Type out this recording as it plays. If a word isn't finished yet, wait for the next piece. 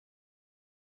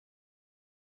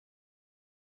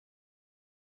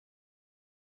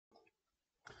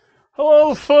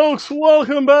Hello, folks.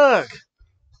 Welcome back.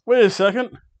 Wait a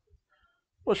second.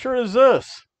 What shirt is this?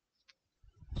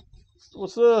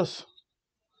 What's this?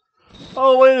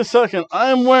 Oh, wait a second.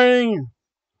 I'm wearing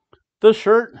this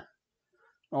shirt.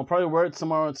 I'll probably wear it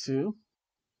tomorrow too.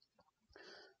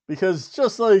 Because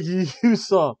just like you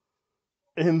saw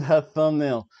in that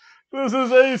thumbnail, this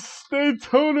is a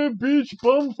Daytona Beach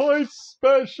Bum Fight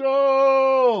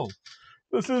special.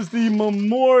 This is the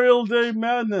Memorial Day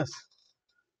Madness.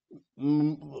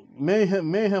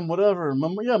 Mayhem, whatever.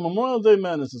 Memorial Day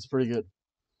Madness is pretty good.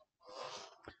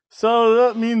 So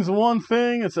that means one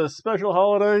thing. It's a special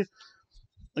holiday.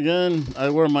 Again, I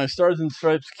wear my Stars and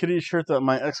Stripes kitty shirt that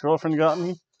my ex-girlfriend got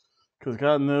me. Because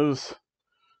God knows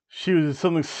she was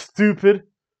something stupid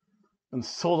and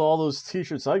sold all those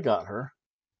t-shirts I got her.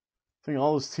 I think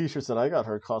all those t-shirts that I got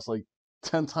her cost like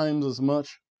 10 times as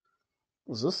much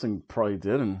as this thing probably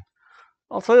did. And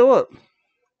I'll tell you what.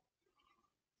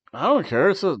 I don't care.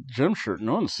 It's a gym shirt.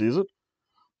 No one sees it.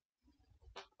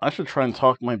 I should try and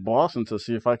talk my boss into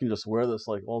see if I can just wear this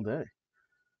like all day.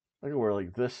 I could wear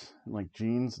like this, like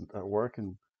jeans at work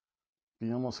and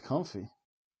be almost comfy.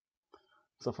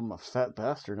 Except I'm a fat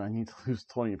bastard. I need to lose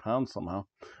 20 pounds somehow.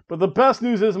 But the best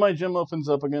news is my gym opens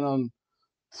up again on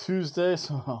Tuesday,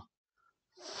 so I'll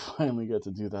finally get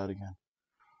to do that again.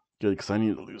 Good, because I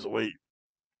need to lose weight.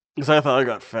 Because I thought I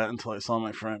got fat until I saw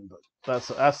my friend, but that's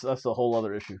a whole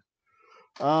other issue.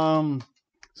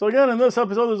 So again, in this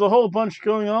episode, there's a whole bunch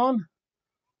going on.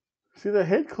 See the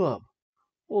Hate Club.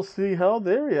 We'll see how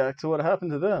they react to what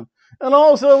happened to them. And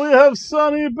also, we have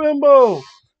Sonny Bimbo.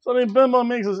 Sonny Bimbo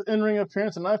makes his in-ring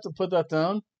appearance, and I have to put that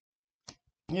down.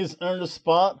 He's earned a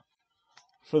spot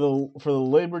for the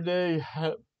Labor Day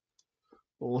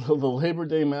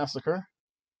massacre.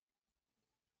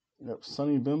 Yep,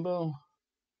 Sonny Bimbo.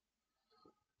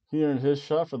 He earned his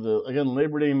shot for the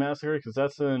Labor Day massacre because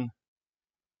that's in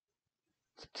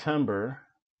September.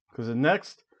 Because the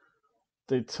next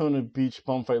Daytona Beach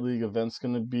Bum Fight League event's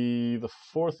going to be the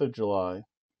 4th of July.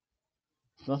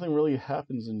 Nothing really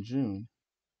happens in June.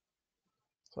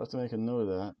 So I have to make a note of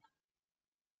that.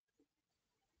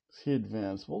 He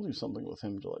advanced. We'll do something with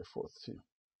him July 4th too.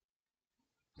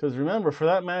 Because remember, for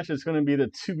that match, it's going to be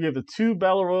we have the two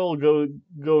Battle Royal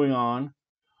going on.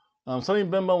 Sonny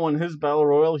Bimbo won his Battle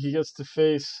Royal. He gets to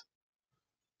face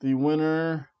the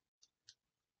winner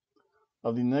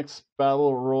of the next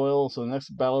Battle Royal. So the next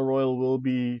Battle Royal will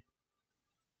be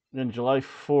on July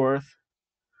 4th.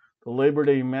 The Labor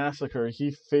Day Massacre.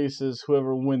 He faces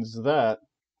whoever wins that.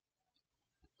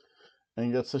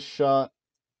 And gets a shot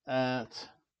at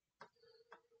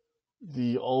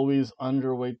the always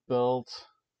underweight belt.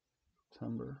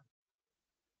 September.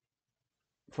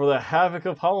 For the Havoc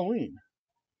of Halloween.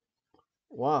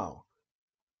 Wow.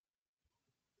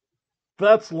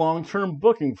 That's long-term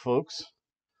booking, folks.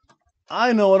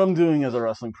 I know what I'm doing as a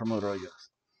wrestling promoter, I guess.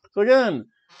 So again,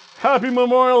 happy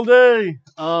Memorial Day.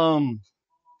 I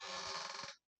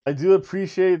do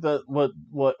appreciate that what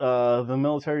the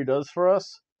military does for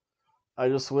us. I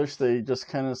just wish they just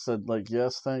kind of said like,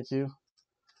 yes, thank you.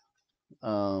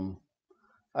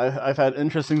 I've had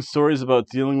interesting stories about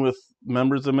dealing with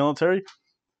members of the military.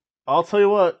 I'll tell you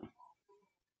what,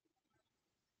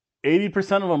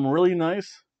 80% of them are really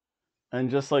nice, and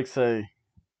just like if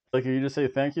you just say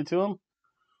thank you to them,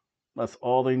 that's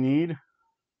all they need.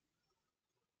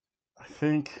 I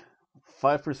think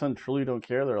 5% truly don't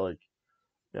care. They're like,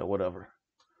 yeah, whatever.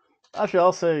 Actually,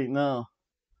 I'll say no.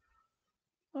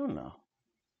 I don't know.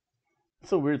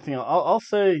 It's a weird thing. I'll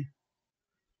say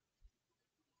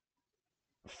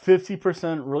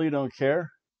 50% really don't care.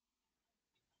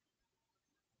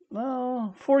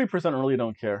 No, 40% really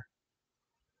don't care.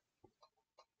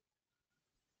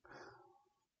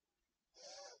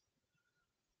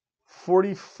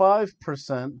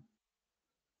 45%,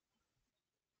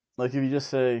 like if you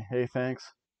just say, hey, thanks,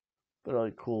 they're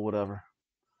like, cool, whatever.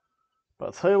 But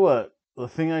I'll tell you what, the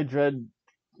thing I dread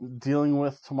dealing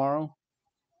with tomorrow,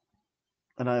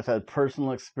 and I've had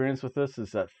personal experience with this, is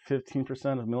that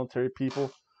 15% of military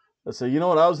people that say, you know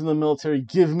what, I was in the military,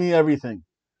 give me everything.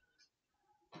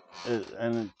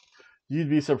 You'd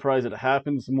be surprised, it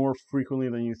happens more frequently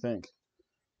than you think.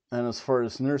 And as far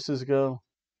as nurses go,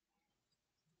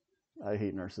 I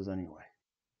hate nurses anyway.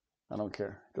 I don't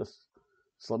care. Just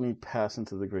let me pass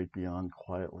into the great beyond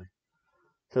quietly.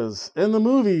 Because in the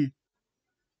movie,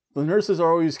 the nurses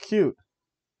are always cute.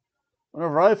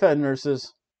 Whenever I've had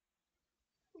nurses,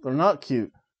 they're not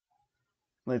cute.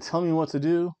 They tell me what to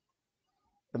do,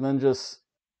 and then just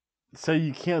say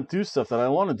you can't do stuff that I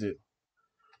want to do.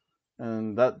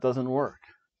 And that doesn't work.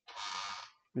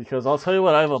 Because I'll tell you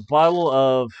what, I have a bottle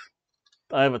of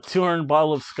I have a 200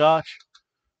 bottle of scotch,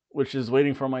 which is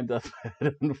waiting for my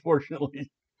deathbed, unfortunately.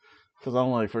 Because I'm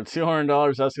like, for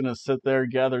 $200, that's going to sit there,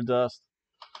 gather dust.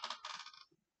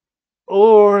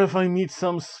 Or if I meet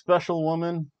some special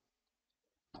woman,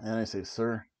 and I say,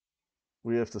 sir,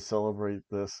 we have to celebrate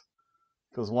this.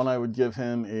 Because one, I would give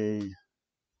him a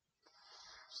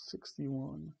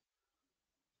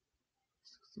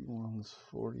 61's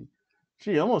 40.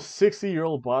 Gee, almost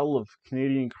 60-year-old bottle of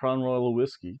Canadian Crown Royal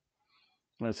whiskey.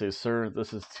 And I say, sir,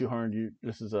 this is 200.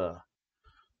 This is a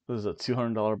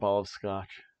 $200 bottle of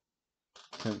scotch.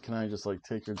 Can I just like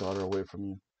take your daughter away from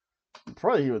you?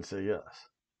 Probably he would say yes.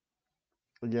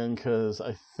 Again, because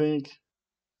I think,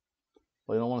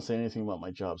 well, I don't want to say anything about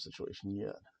my job situation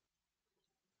yet.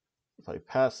 If I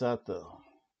pass that though,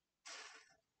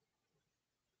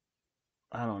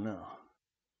 I don't know.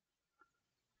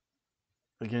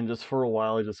 Again, just for a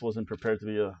while, I just wasn't prepared to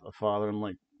be a father. I'm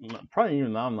like, probably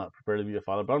even now I'm not prepared to be a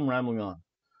father, but I'm rambling on.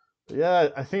 But yeah,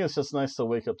 I think it's just nice to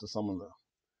wake up to someone though.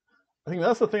 I think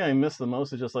that's the thing I miss the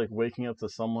most is just like waking up to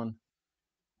someone,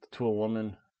 to a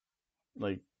woman,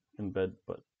 like in bed.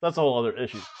 But that's a whole other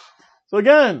issue. So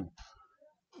again,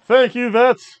 thank you,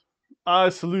 vets. I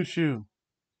salute you.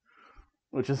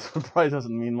 Which is probably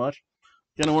doesn't mean much.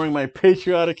 Again, I'm wearing my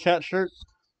patriotic cat shirt.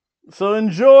 So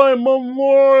enjoy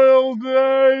Memorial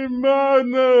Day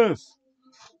madness.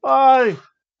 Bye.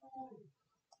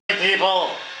 People,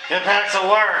 get back to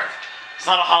work. It's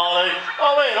not a holiday.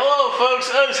 Oh wait, hello folks.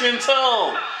 As you can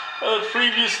tell, the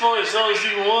previous voice, that was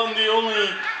the one, the only,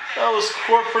 that was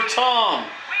Corporate Tom.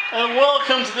 And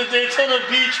welcome to the Daytona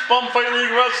Beach Bum Fight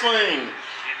League Wrestling.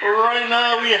 Right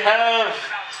now we have,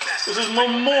 this is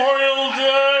Memorial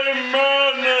Day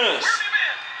madness.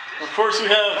 Of course we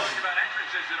have,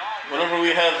 whenever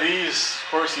we have these, of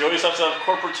course you always have to have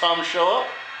Corporate Tom show up.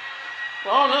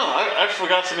 Well, I don't know, I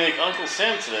forgot to make Uncle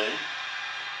Sam today.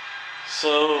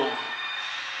 So,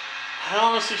 I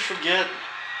honestly forget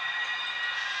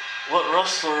what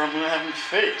wrestler I'm going to have him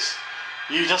face.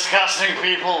 You disgusting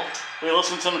people. We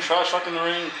listen to them trash talk in the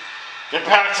ring. Get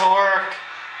back to work.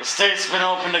 The state's been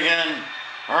opened again.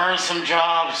 Earn some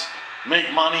jobs.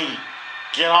 Make money.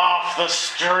 Get off the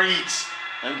streets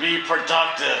and be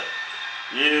productive.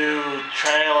 You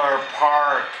trailer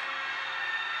park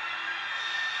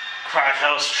crack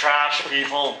house trash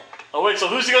people. Oh wait, so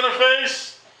who's he gonna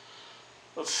face?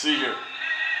 Let's see here.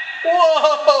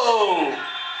 Whoa! I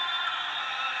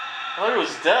thought he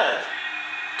was dead.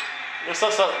 I guess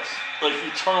that's that like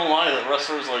eternal lie that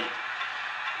wrestlers like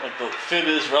the fib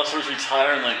is wrestlers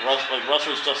retire and like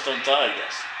wrestlers just don't die, I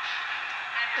guess.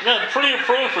 Again, pretty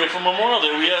appropriate for Memorial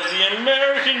Day. We have the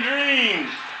American Dream,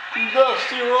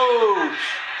 Dusty Rhodes.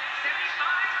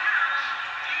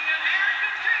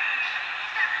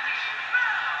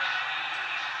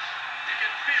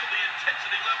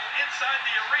 Inside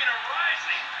the arena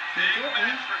rising. Big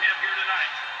match for him here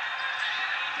tonight.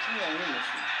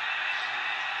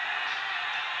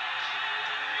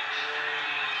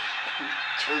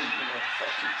 Dirty in my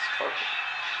fucking carpet.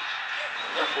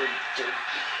 Never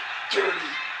dirty.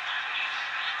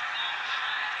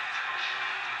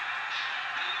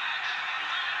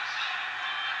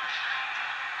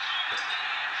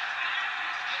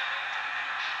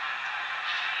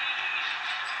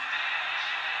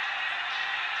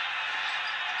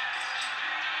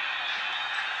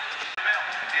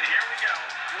 And here we go.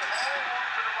 We're all along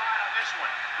for the ride on this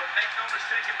one. But make no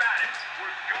mistake about it,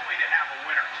 we're going to have a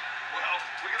winner. Well,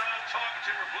 we can all talk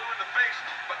until we're blue in the face,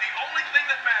 but the only thing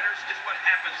that matters is what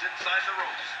happens inside the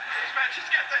ropes. This match has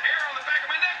got the hair on the back of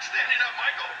my neck standing up,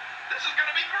 Michael. This is going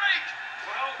to be great.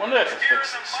 Well, here in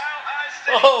the Mile High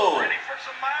City, ready for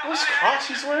some Mile High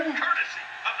action, courtesy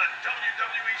of the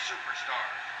WWE Superstar.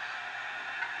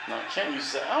 No, I can't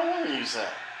use that. I don't want to use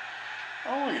that. I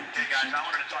don't want to Hey guys, I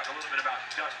wanted to talk a little bit about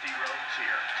Dusty Rhodes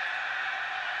here.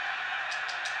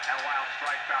 That wild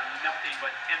strike found nothing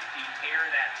but empty air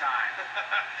that time.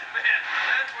 Man,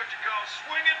 that's what you call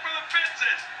swinging for the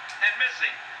fences and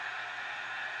missing.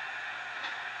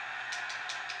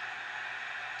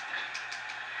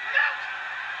 No!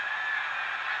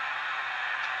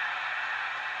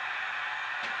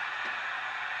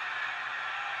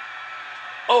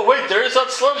 Oh wait, there is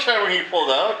that sledgehammer he pulled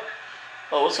out.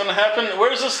 Oh, what's gonna happen?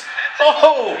 Where's this?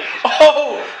 Oh!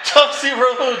 Dusty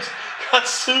Rhodes got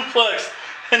suplexed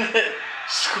and hit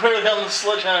squarely on the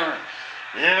sledgehammer.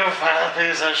 You fat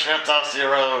piece of shit, Dusty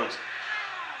Rhodes.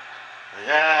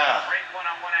 Yeah. Great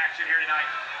one-on-one action here tonight.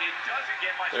 It doesn't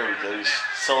get much there we go. He's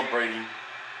celebrating.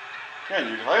 Yeah,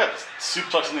 dude. If I got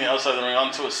suplexed on the outside of the ring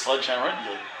onto a sledgehammer, I'd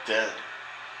be like dead.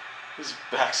 His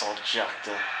back's all jacked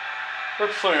up.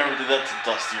 Ric Flair never did that to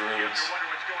Dusty Rhodes. You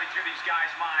wonder what's going through these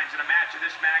guys' minds in a match of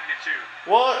this magnitude.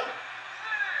 What?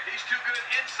 He's too good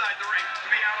inside the ring to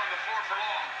be out on the floor for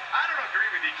long. I don't agree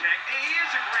with you, King. He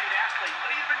is a great athlete, but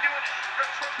he's been doing it.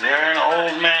 You're an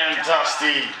old man,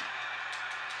 Dusty.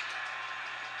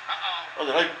 Uh-oh. Oh,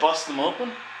 did I bust them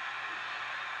open?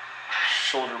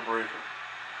 Shoulder breaker.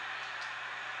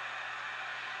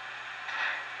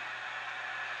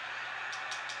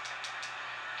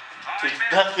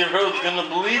 Dusty Rhodes gonna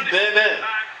bleed, baby.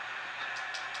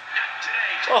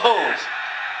 Oh.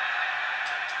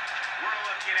 We're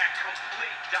looking at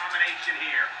complete domination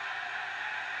here.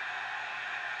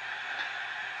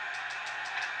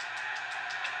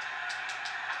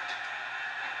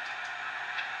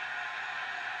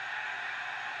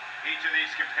 Each of these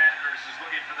competitors is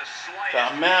looking for the slightest.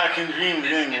 The American Dream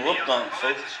getting looked on, Well,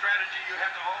 folks. that's a strategy you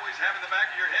have to always have in the back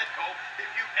of your head, Cole. If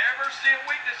you ever see a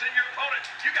weakness in your opponent,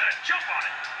 you gotta jump on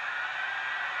it.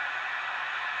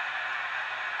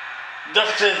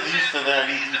 Dusty's used to that.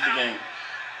 He's used to getting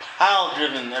pile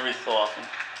driven every so often.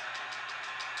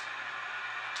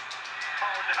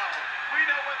 Oh no, we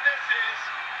know what this is.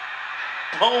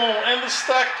 Oh, and the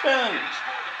stack pin. He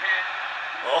scored the pin.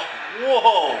 Oh,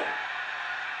 whoa.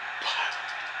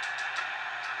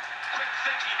 Quick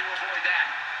thinking to avoid that.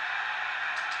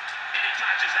 And he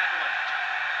dodges that one.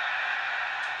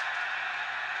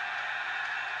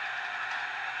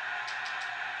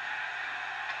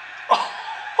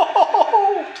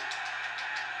 Oh.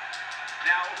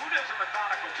 Now, who does a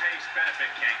methodical pace benefit,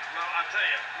 King? Well, I'll tell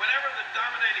you, whenever the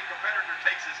dominating competitor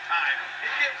takes his time,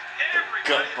 it gives everybody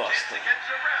a chance Gutbuster. to catch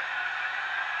their breath.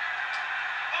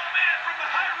 Oh, man, from the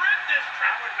high red district.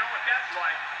 I would know what that's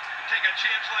like. To take a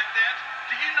chance like that.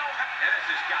 Do you know how... Yeah, this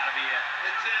has got to be it.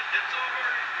 It's it. It's over.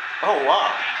 Oh, wow.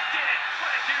 He did it.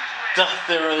 What a huge win.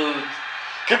 Dusty Rhodes.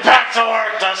 Get back to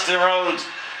work, Dusty Rhodes.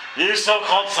 You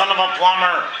so-called son of a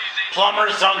plumber.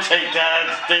 Plumbers don't take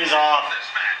days off.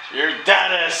 This match. Your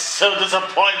dad is so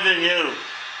disappointed in you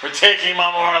for taking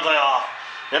Memorial Day off.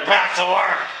 Get back to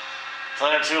work.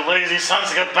 Tell your two lazy sons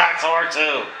to get back to work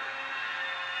too.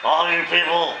 All you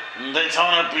people in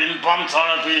Daytona Beach,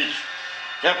 Bumtona Beach,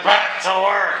 get back to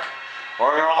work,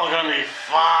 or you're all gonna be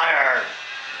fired.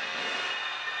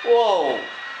 Whoa,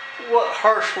 what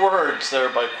harsh words there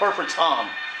by Corporate Tom.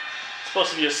 It's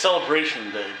supposed to be a celebration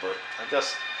day, but I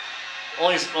guess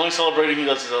only celebrating he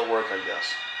does it at work, I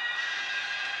guess.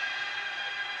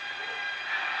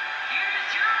 Here's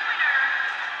your winner,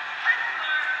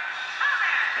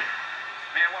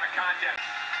 Man, what a contest.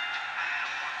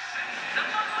 the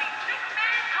following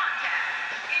six-man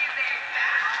contest is a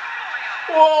battle royal.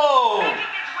 Whoa!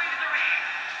 Making his way to the ring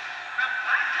from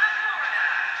Blacktown, Florida,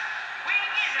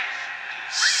 weighing in at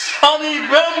Sonny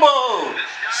Bimbo!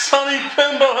 Sonny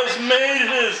Bimbo has made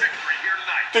his Victory here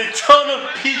tonight. Daytona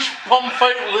Beach Bum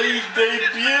Fight League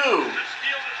debut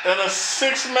in a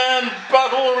six-man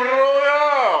battle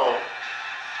royale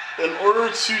in order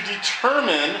to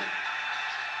determine.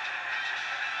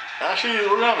 Actually,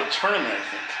 we're gonna have a tournament, I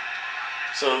think.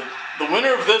 So the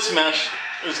winner of this match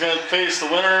is gonna face the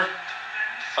winner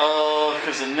of,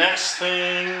 because the next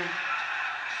thing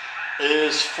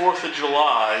is 4th of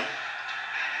July.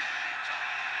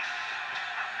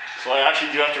 So I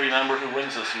actually do have to remember who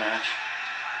wins this match.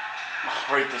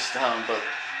 I'll write this down, but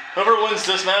whoever wins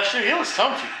this match, dude, he looks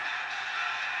comfy.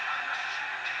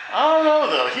 I don't know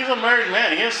though. He's a married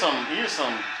man. He has some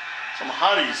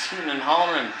hotties hooting and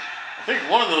hollering. I think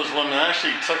one of those women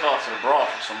actually took off their bra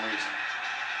for some reason.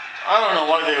 I don't know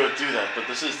why they would do that, but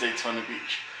this is Daytona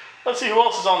Beach. Let's see who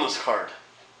else is on this card.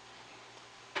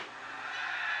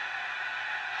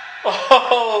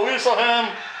 Oh, we saw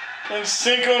him in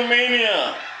Cinco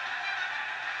Mania.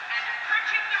 and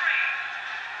approaching the ring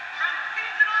from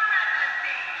seasonal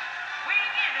residency,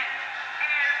 weighing in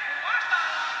at Hobo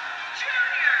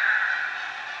Jr.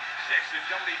 Six is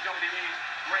WWE's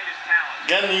greatest talent.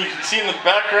 Again, you can see in the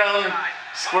background,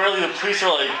 squarely, the police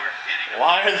are like,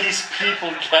 why are these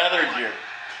people gathered here?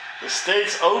 The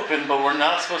state's open, but we're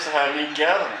not supposed to have any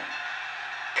gathering.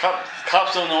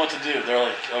 Cops don't know what to do. They're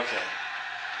like, okay,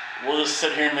 we'll just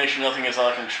sit here and make sure nothing is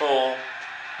out of control.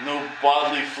 No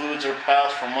bodily fluids are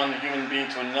passed from one human being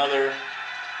to another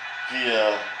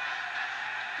via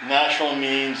natural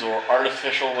means or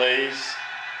artificial ways.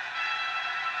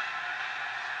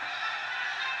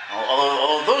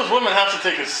 Although those women have to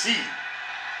take a seat,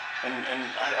 and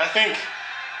I think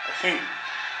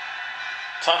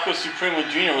Taco Supremo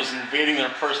Jr. was invading their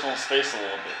personal space a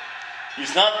little bit.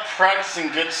 He's not practicing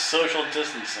good social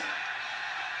distancing,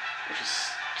 which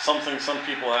is something some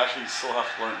people actually still have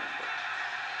to learn,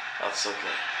 but that's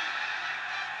okay.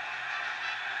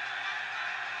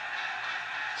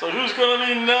 So who's gonna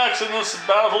be next in this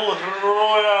battle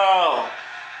royale?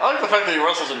 I like the fact that he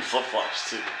wrestles in flip-flops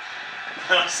too.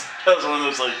 That was one of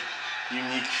those like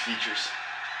unique features.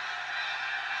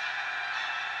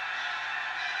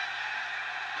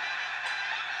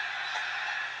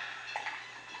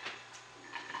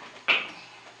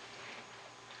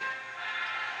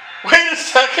 Wait a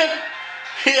second!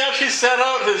 He actually set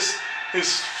out his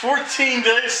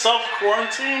 14-day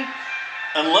self-quarantine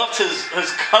and left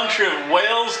his country of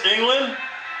Wales, England,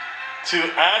 to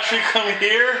actually come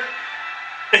here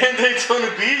in Daytona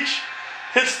Beach.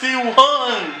 It's the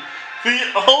one, the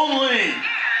only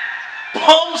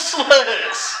Bum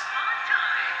Slicks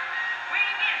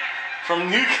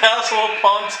from Newcastle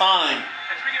upon Tyne.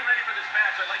 As we get ready for this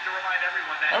match, I'd like to remind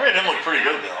everyone that I made him look pretty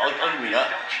good though. I'll give you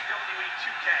that much.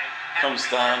 Comes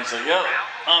down, he's like, "Yep,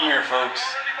 I'm here, folks.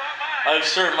 I've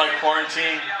served my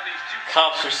quarantine.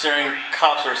 Cops are staring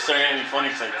at me funny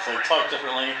because I talk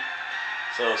differently.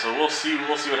 So we'll see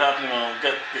what happens. I'll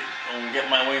get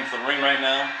my way into the ring right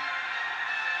now.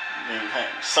 And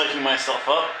psyching myself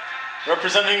up,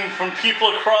 representing from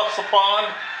people across the pond.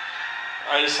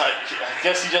 I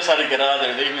guess he just had to get out of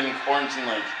there. They've been in quarantine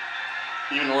like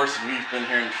even worse than we've been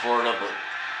here in Florida. But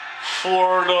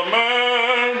Florida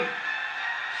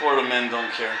men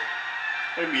don't care.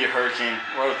 Maybe a hurricane.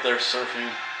 We're out there surfing.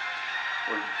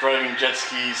 We're driving jet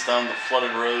skis down the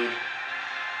flooded road.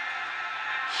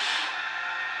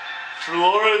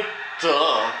 Florida,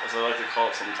 as I like to call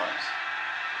it sometimes.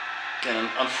 And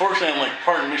unfortunately, I'm like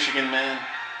part Michigan man,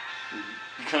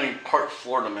 becoming part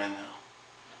Florida man now.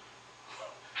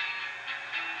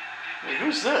 Wait,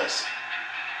 who's this?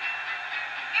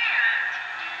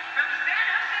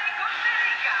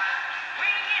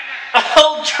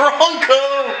 El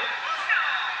Tronco!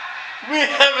 We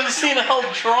haven't seen El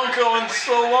Tronco in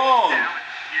so long.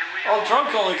 El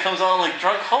Tronco only comes out on like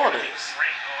drunk holidays.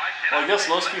 Well, I guess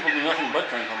most people do nothing but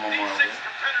drink on Memorial Day.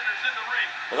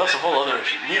 But that's a whole other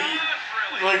issue.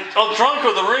 Like, El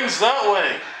Tronco, the ring's that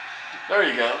way. There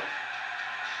you go.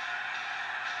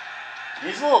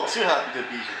 He's a little too happy to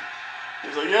be here.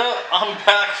 He's like, "Yeah, I'm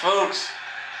back, folks.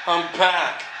 I'm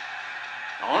back."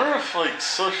 I wonder if, like,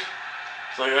 it's like,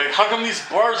 how come these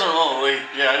bars are, oh, wait,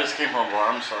 yeah, I just came from a bar,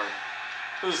 I'm sorry.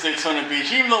 This is Daytona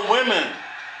Beach. Even the women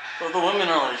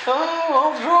are like, "Oh,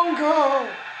 El Tronco,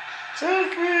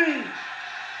 take me."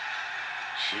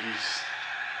 Jeez.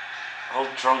 El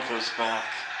Tronco's back.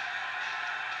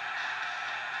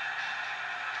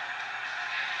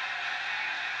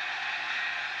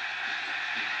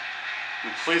 The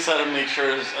police had to make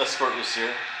sure his escort was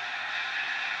here.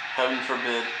 Heaven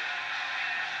forbid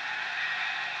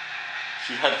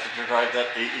he had to drive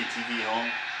that ATV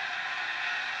home.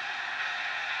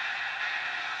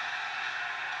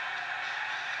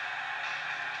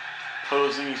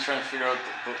 Posing, he's trying to figure out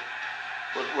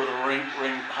where the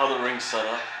ring, how the ring's set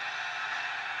up.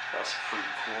 That's pretty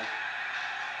cool.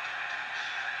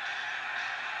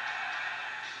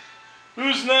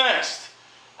 Who's next?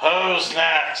 Who's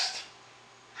next?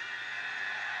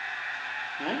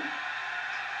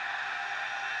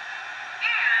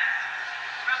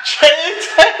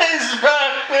 JT's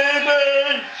back,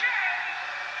 baby!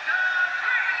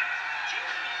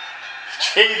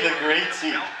 Jay the Great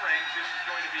T.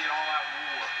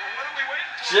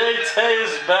 JT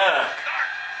is back.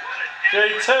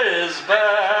 JT is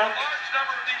back.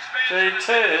 JT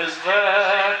is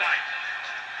back.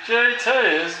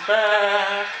 JT is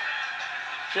back.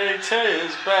 JT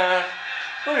is back.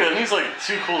 Look at him, he's like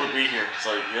too cool to be here. It's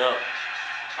like, yep,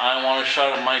 I want a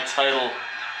shot at my title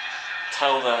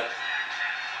that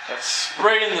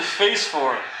spray in the face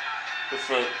for it with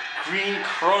the green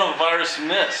coronavirus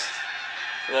mist.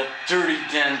 That dirty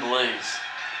Dan Blaze.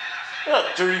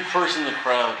 That dirty person in the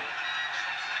crowd.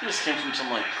 He just came from some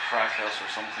like crack house or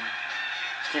something.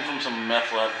 Just came from some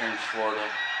meth lab here in Florida.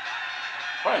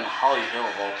 Probably in Holly Hill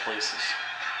of all places.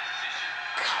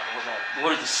 God,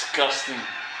 what a disgusting.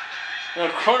 You know,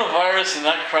 coronavirus and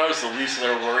that crowd is the least of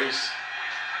their worries.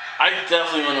 I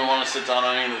definitely wouldn't want to sit down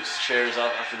on any of those chairs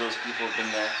out after those people have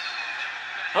been there.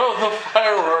 Oh, the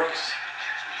fireworks.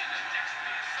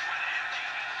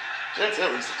 That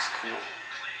at least looks cool.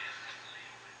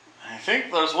 I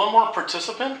think there's one more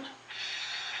participant.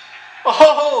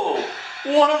 Oh,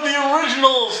 one of the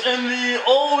originals in the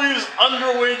always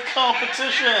underweight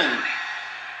competition.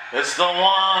 It's the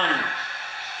one.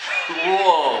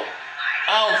 Whoa.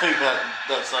 I don't think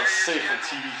that's safe for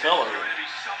TV color.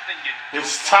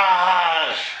 It's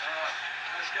Taj.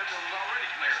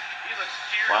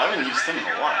 Well, I haven't used him in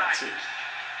a while, too.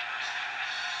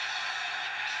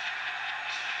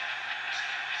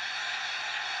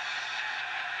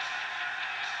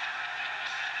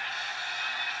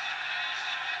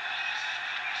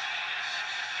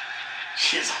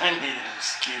 Jeez, I made him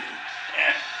skinny.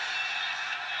 Yeah.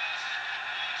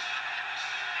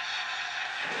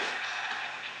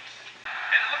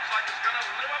 And it looks like it's going to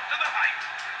live up to the hype.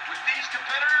 With these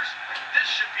competitors, this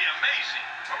should be amazing.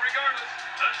 But regardless,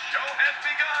 the show has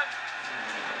begun.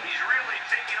 He's really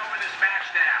taking over this match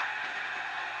now.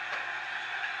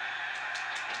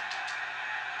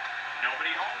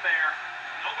 Nobody home there.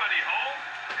 Nobody home?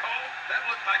 Cole, that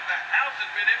looked like the house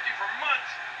had been empty for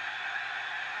months.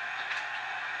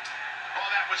 Oh,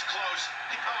 that was close.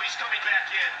 Oh, he's coming back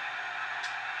in.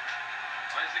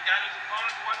 Why is the guy his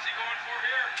opponent? What's he going for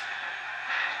here?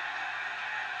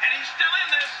 And he's still in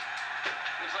this.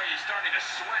 Looks like he's starting to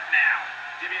sweat now.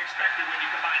 To be expected when you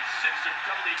combine 6 of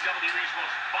WWE's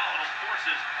most volatile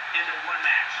forces into one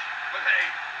match. But hey,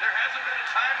 there hasn't been a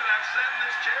time that I've sat in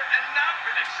this chair and not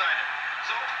been excited.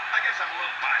 So, I guess I'm a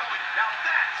little biased. Oh, now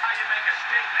that's how you make a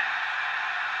statement.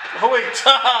 Oh wait,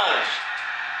 Taj!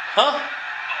 Huh?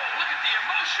 Oh, look at the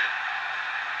emotion.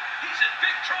 He's in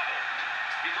big trouble.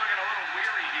 He's looking a little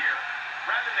weary here.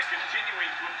 Rather than continuing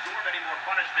to absorb any more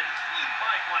punishment, he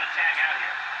might want to tag out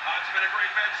here. It's been a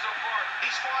great match so far.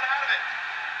 He's fought out of it.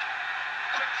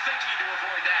 Quick thinking to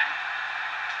avoid that.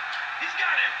 He's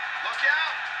got him. Look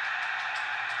out.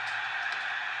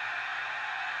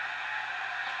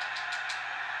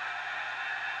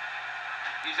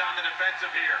 He's on the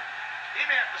defensive here. He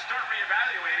may have to start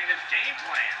reevaluating his game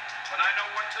plan. But I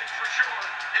know one thing for sure.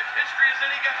 If history is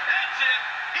any guide, that's it.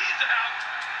 He's out.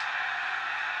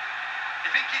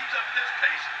 If he keeps up this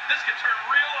pace, this could turn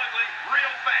real ugly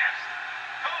real fast.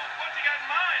 Oh, what's he got in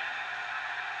mind?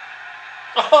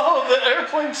 Oh, the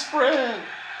airplane sprint!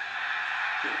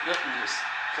 Yep, you just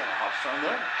kind of hopped on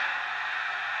there.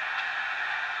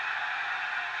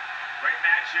 Great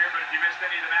match here, but if you missed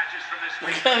any of the matches from this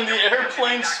week, Again, the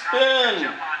airplane spin!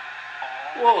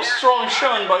 Whoa, strong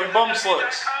shun by Bum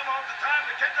Slicks. All the time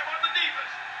to catch up on the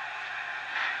Divas.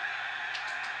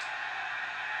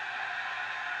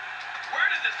 Where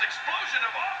did this explosion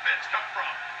of offense come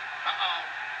from? Uh-oh.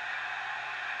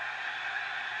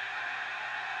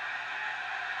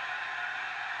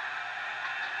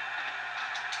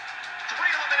 3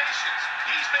 eliminations.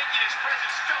 He's making his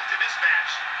presence felt in this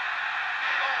match.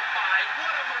 Oh my,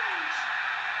 what a move.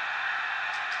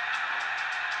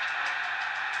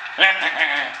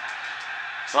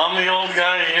 So I'm the old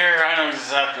guy here, I know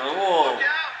exactly. Whoa. Look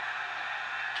out.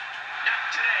 Not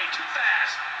today, too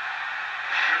fast.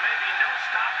 There may be no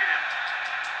stopping him.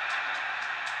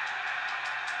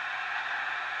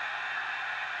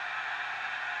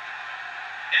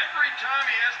 Every time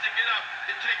he has to get up,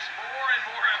 it takes more and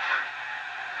more effort.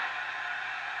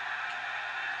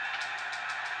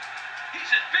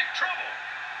 He's in big trouble.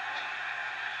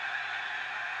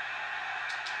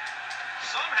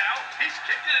 Somehow, he's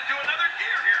kicked it into another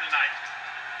gear here tonight.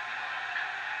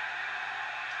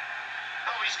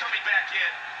 Oh, he's coming back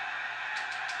in.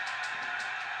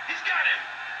 He's got him.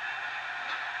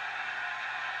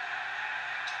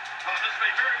 Oh, this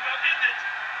may very well end it.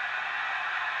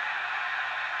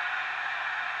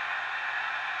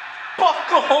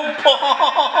 Buckle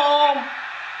bomb!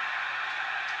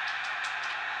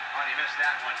 Oh, he missed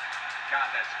that one.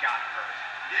 God, that's gotta hurt.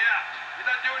 Yeah,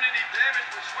 you're not doing any damage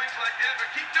with swings like that,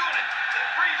 but keep doing it. That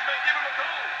freeze may give him a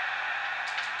goal.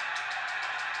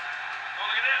 Oh,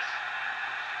 look at this.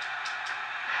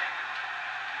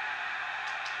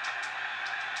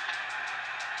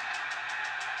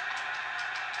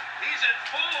 He's in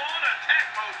full-on attack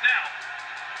mode now.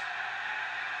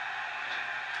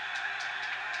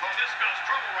 Oh, this spells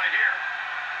trouble right here.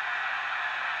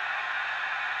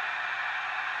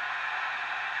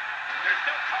 There's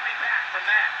no coming back from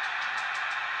that.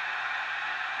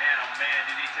 Man, oh man,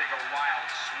 did he take a wild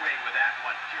swing with that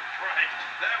one. You're right.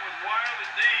 That was wild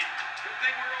indeed. Good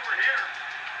thing we're over here.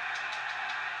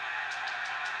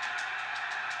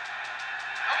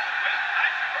 Oh, wait,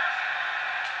 nice reversal.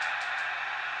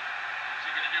 What's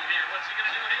he going to do here? What's he going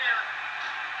to do here?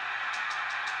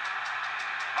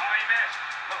 Oh, he missed.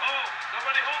 Oh,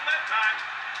 nobody home that time.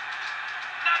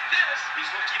 Not this. He's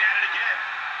looking at it again.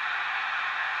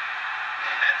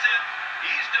 That's it.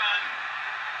 He's done.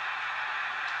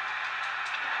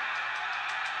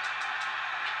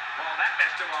 Well, that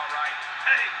messed him all right.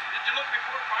 Hey, did you look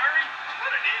before firing?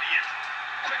 What an idiot.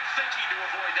 Quick thinking to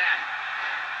avoid that.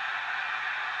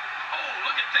 Oh,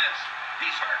 look at this.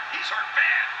 He's hurt. He's hurt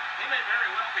bad. He may very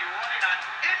well be running on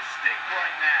instinct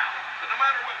right now. But no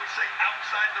matter what we say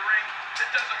outside the ring, it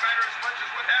doesn't matter as much as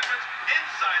what happens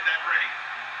inside that ring.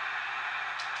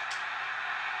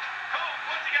 Oh,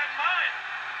 what's he got in mind?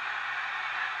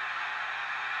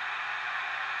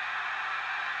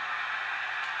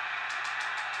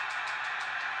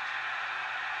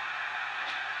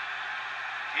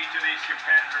 each of these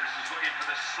competitors is looking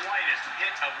for the slightest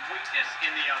hint of weakness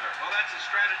in the other. Well, that's a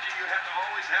strategy you have to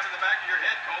always have in the back of your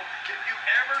head, Cole. If you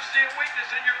ever see a weakness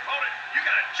in your opponent, you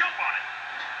got to jump on it.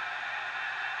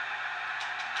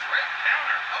 Great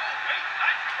counter. Oh, wait,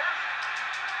 nice reversal.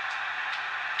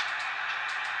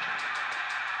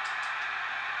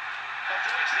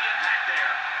 Avoids the impact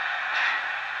there.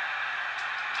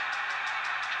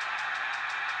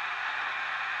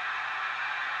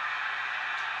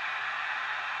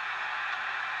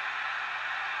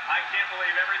 I can't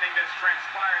believe everything that's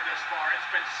transpired this far.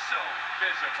 It's been so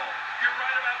physical. You're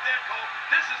right about that, Cole.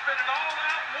 This has been an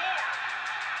all-out war.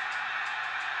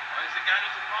 Why is the guy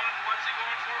his opponent? What's he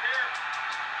going for here?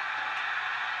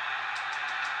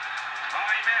 Oh,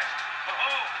 he missed.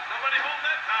 Oh, nobody home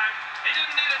that time. He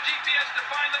didn't need a GPS to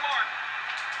find the mark.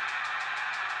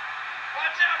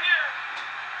 Watch out here.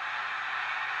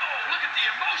 Oh, look at the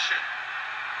emotion.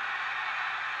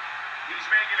 He's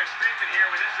making a statement here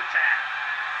with this attack.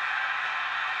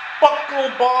 Buckle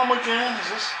bomb again. Is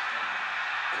this?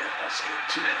 Yeah, that's good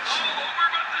too. It's all over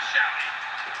but the shouting.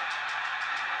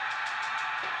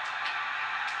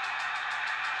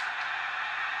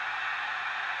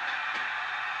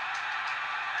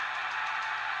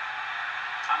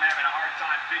 I'm having a hard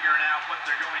time figuring out what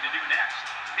they're going to do next.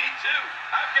 Me too.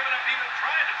 I've given up even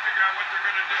trying to figure out what they're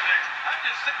going to do next. I'm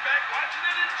just sitting back watching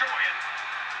and enjoying.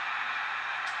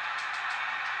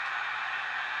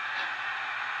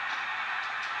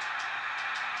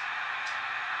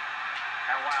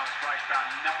 That wild strike found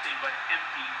nothing but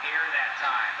empty air that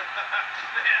time.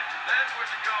 Man, that's what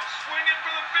you call swinging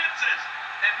for the fences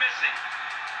and missing.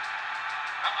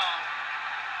 Uh-oh.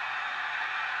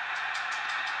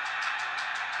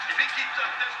 If he keeps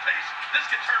up this pace, this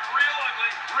could turn real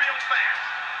ugly real fast.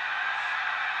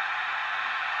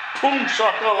 Boom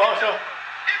shakalaka.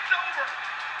 It's over.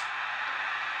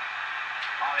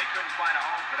 Oh, they couldn't find a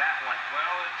home for that one.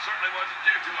 Well, it certainly wasn't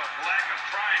due to a lack of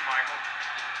trying, Michael.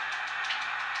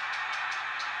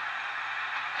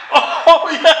 Oh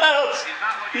yes, He's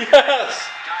not looking yes.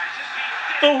 guys, he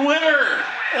did The winner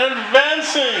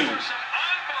advancing. some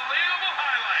unbelievable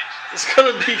highlights. It's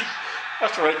gonna be. I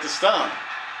have to write this down.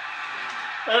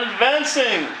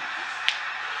 Advancing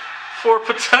for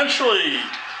potentially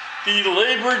the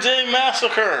Labor Day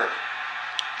Massacre.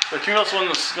 Like, who knows when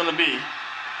this is gonna be?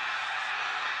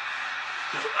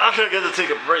 Actually, I got to take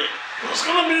a break. It's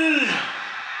gonna be.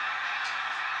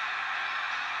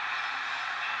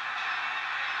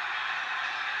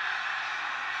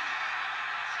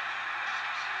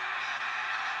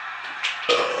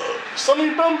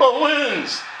 Sonny Bimbo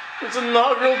wins its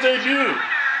inaugural debut. Man,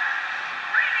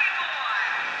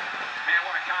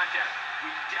 what a contest. We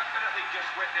definitely just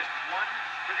witnessed one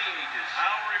for the ages.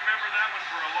 I'll remember that one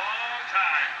for a long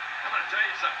time. I'm going to tell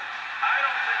you something. I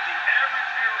don't think the average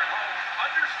viewer at home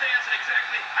understands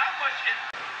exactly how much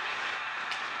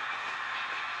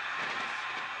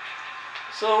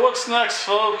So what's next,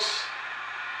 folks?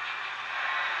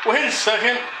 Wait a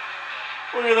second.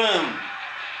 Look at him.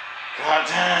 God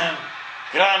damn.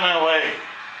 Get out of my way.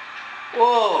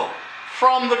 Whoa.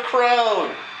 From the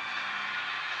crowd.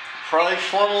 Probably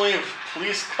formerly of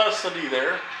police custody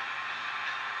there.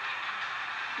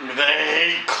 The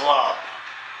Hate Club.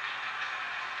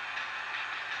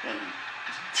 And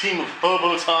team of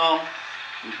Hobo Tom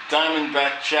and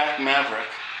Diamondback Jack Maverick.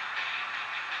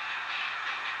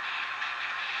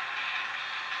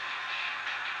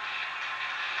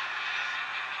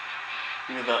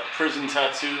 Look at that prison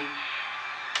tattoo.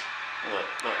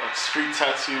 That street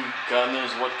tattoo. God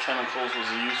knows what chemicals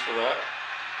was used for that.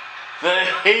 The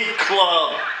Hate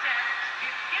Club.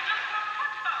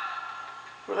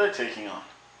 What are they taking on?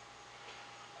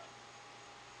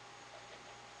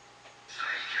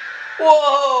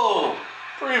 Whoa!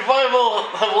 The Revival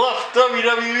have left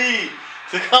WWE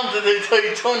to come to the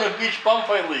Daytona Beach Bum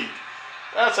Fight League.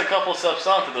 That's a couple steps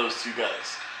on for those two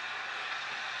guys.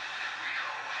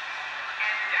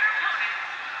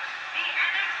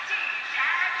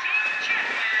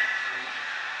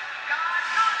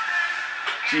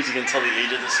 Jeez, you can tell the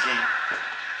age of this game.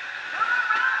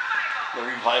 The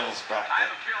Revival's back I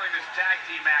there. have a feeling this tag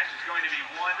team match is going to be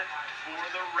one for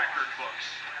the record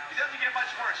books. It doesn't get much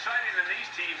more exciting than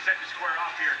these teams set to square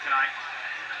off here tonight.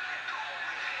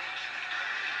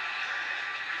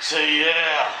 So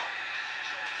yeah.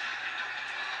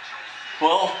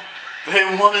 Well, they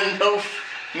wanted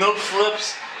no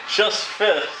flips, just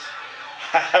fists.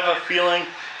 I have a feeling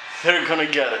they're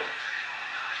gonna get it.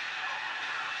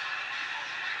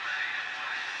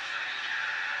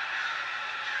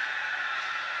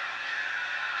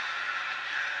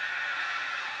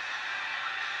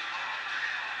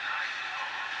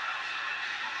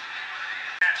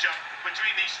 matchup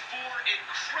between these four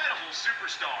incredible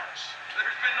superstars.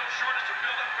 There's been no shortage of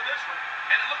build-up for this one,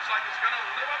 and it looks like it's going to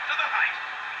live up to the hype.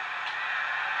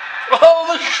 Oh,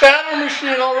 the Shatter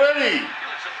Machine already!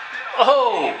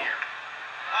 Oh!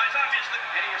 It's obviously,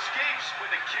 and he escapes with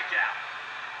a kick out.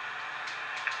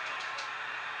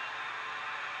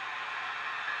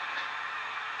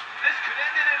 This could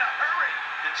end it in a hurry.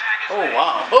 The tag is Oh, made.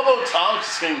 wow. Hobo Tom's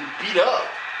just getting beat up.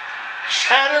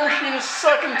 Shatter Machine a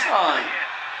second time.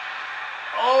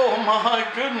 Oh, my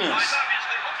goodness. He's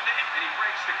obviously hooking it, and he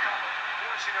breaks the cover,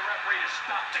 forcing the referee to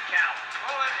stop the count.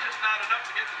 Well, that's just not enough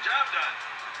to get the job done.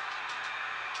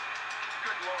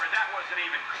 Good Lord, that wasn't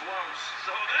even close.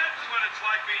 So that's what it's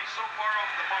like being so far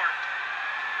off the mark.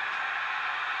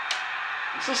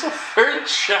 Is this a third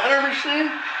Shatter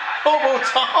Machine? Hobo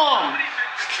Tom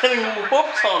is getting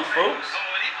whooped on, folks. Oh,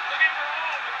 and he's looking for all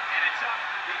of it. And it's up.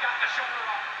 He got the shoulder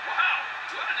up. Wow,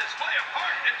 what a display of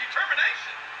heart and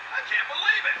determination. I can't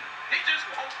believe it. He just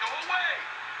won't go away.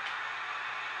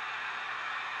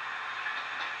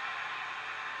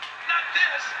 Not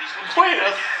this. He's Wait,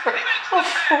 a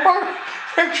fourth?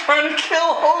 They're trying to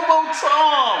kill Hobo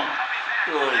Tom.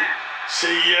 Really?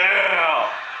 Say yeah.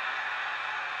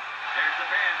 There's the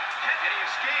man, and he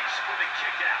escapes with a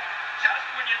kick out. Just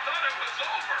when you thought it was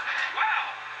over. Wow,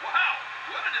 wow,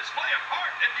 what a display of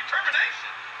heart and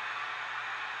determination.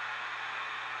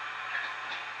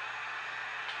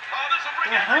 Oh, this will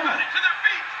bring everybody to their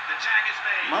feet. The tag is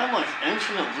made. Am I like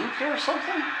Infinite Loop here or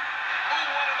something? Oh,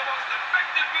 one of the most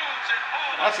effective moves in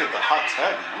all That's of like the hot WWE.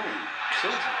 tag. I mean,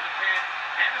 killed him.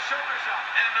 And the shoulders up,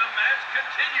 and the match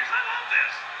continues. I love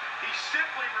this. He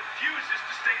simply refuses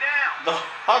to stay down. The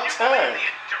hot Can you believe tag. the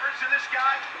endurance of this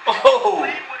guy? Oh. Can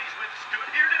you believe what he's withstood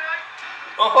here tonight?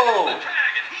 Oh. The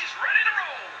tag, and he's ready to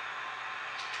roll.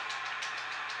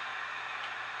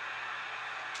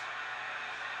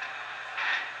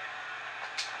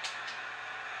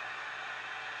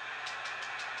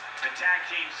 The tag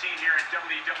team scene here in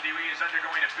WWE is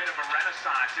undergoing a bit of a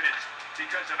renaissance, and it's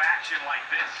because of action like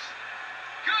this.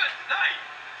 Good night.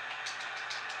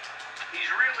 He's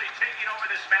really taking over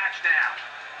this match now.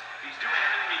 He's doing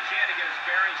everything he can to get his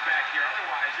bearings back here.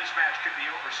 Otherwise, this match could be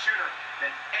over sooner than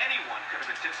anyone could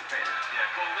have anticipated. Yeah,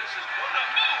 Cole, this is what a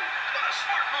move. What a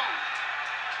smart move.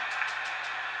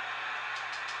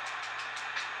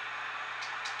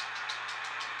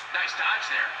 Nice dodge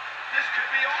there. This could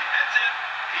be all. That's it.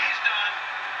 He's done.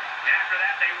 After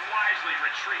that, they wisely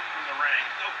retreat from the ring.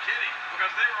 No kidding,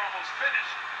 because they were almost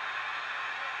finished.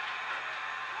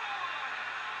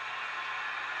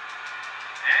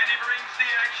 And he brings the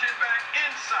action back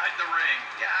inside the ring.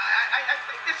 Yeah, I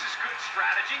think this is good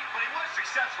strategy, but he was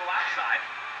successful outside.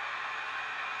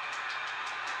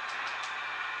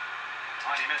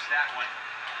 Oh, he missed that one.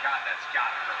 God, that's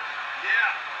gotta hurt. Yeah,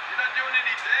 you're not doing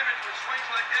any damage with swings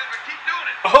like that, but keep doing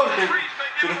it. Oh, The trees may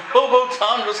give did him a Hobo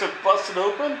Tom just get busted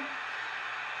open?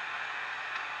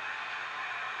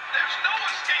 There's no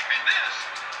escaping this.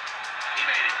 He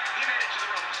made it. He made it to the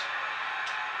ropes.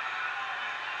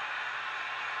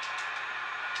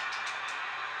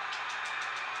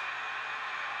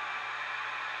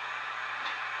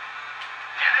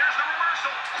 And there's the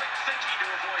reversal. Quick thinking to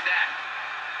avoid that.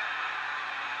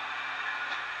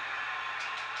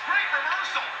 Great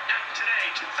reversal. Not today.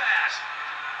 Too fast.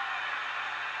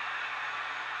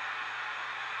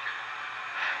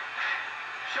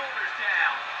 Shoulders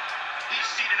down. He's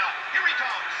seated up. Here he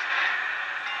comes.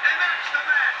 And that's the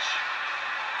match.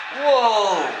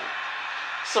 Whoa!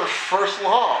 It's their first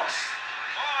loss.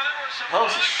 Oh, there were some That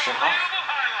was a shock. unbelievable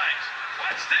highlights.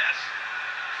 What's this?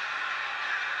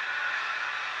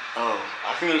 Oh,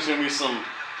 I think there's gonna be some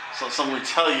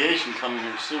retaliation coming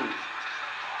here soon.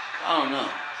 I don't know.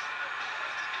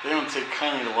 They don't take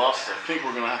kindly to losses. I think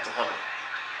we're gonna have to have a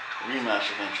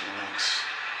rematch eventually next.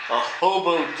 A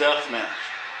Hobo death match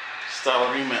style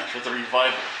rematch with a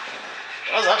revival.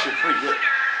 That was actually pretty good.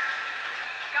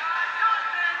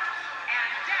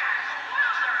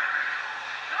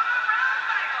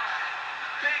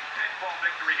 Big pinfall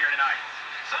victory here tonight.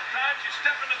 Sometimes you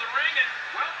step into the ring and,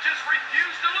 well, just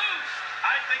refuse to lose.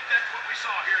 I think that's what we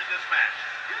saw here in this match.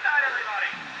 Good night,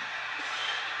 everybody.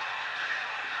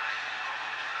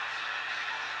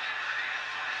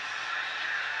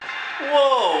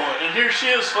 Whoa! And here she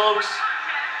is, folks.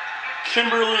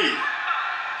 Kimberly.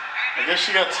 I guess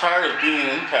she got tired of being an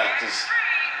Impact.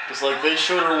 It's like they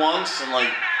showed her once and like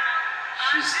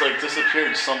she's like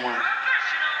disappeared somewhere.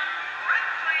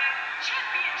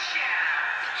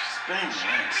 She's banging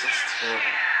ranks. That's terrible.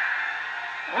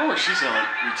 I wonder when she's gonna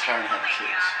like retire and have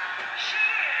kids.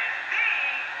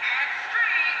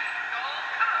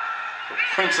 The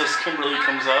Princess Kimberly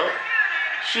comes out.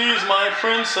 She's my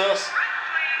princess.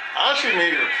 I actually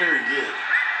made her pretty good.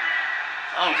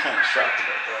 I'm kind of shocked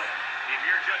about that. If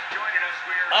you're just joining us,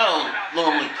 we're I don't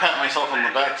normally pat myself on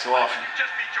the back too often.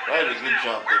 But I did a good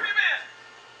job Where have there.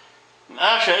 you been?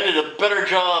 Actually, I did a better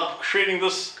job creating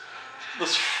this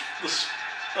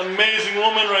amazing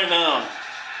woman right now.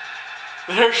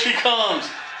 There she comes,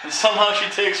 and somehow she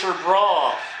takes her bra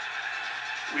off.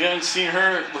 We haven't seen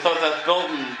her without that belt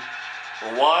in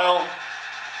a while.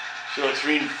 She looks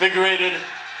reinvigorated.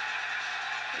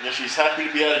 I guess she's happy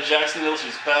to be out of Jacksonville.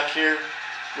 She's back here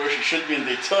where she should be in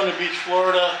Daytona Beach,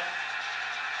 Florida.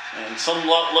 And some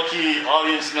lucky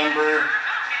audience member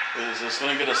is just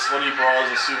going to get a sweaty bra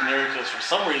as a souvenir because for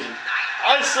some reason,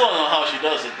 I still don't know how she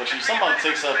does it, but she somehow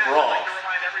takes that bra off.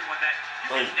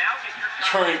 Like,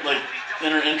 turning, like,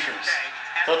 in her entrance.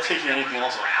 Without taking anything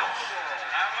else off.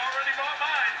 I've already bought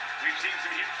mine. We've seen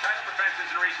some huge title defenses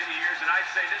in recent years, and I'd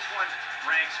say this one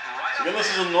ranks right So up again,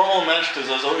 this there. is a normal match because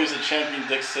as always the champion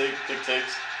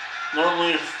dictates.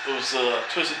 Normally if it was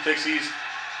Twisted Pixies,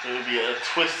 it would be a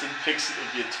twisted pixie, it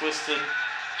would be a twisted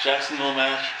Jacksonville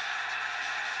match.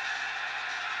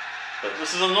 But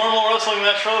this is a normal wrestling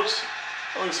match, folks.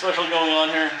 Nothing special going on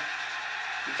here.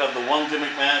 We've had the one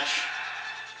gimmick match,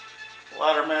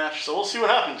 ladder match, so we'll see what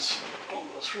happens. Oh,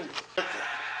 let's forget that.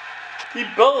 The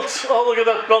belt! Oh, look at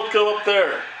that belt go up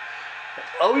there.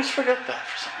 I always forget that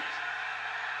for some reason.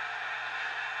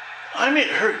 I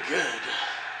made her good.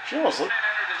 She almost looked. Men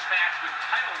entered this match with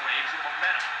tidal waves of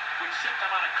momentum, which set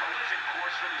them on a collision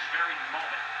course for this very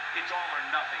moment. It's all or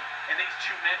nothing, and these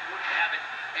two men wouldn't have it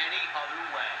any other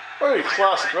way. Very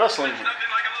classic wrestling It's here.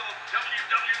 nothing like a little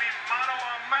WWE mano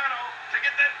a mano to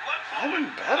get that blood I've flowing.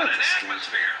 been bad at What an this game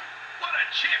atmosphere. What a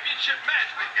championship match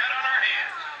we've got on our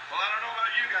hands. Well, I don't know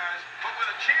about you guys, but with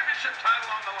a championship title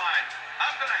on the line,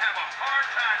 I'm going to have a hard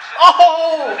time saying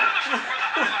Oh! none of us were the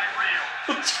highlight reel.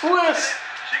 The twist!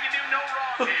 She can do no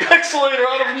wrong The here. pixelator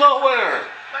out of nowhere!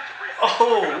 Let's briefly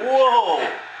Oh, look at whoa!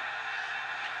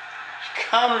 She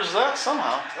counters that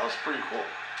somehow. That was pretty cool.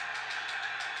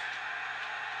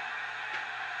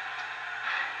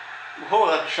 Whoa,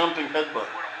 that jumping headbutt.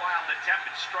 What a wild attempt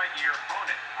at striking your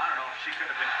opponent. I don't know if she could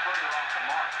have been further off the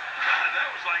mark. That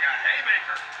was like a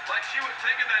haymaker. Like she was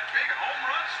taking that big home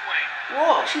run swing.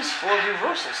 Whoa, she's full of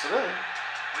reversals today.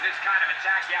 With this kind of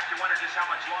attack, you have to wonder just how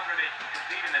much longer they can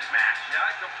compete in this match. Yeah,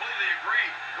 I completely agree.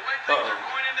 The way things are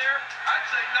going in there, I'd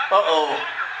say not much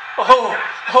longer.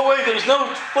 Oh, wait, there's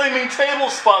no flaming table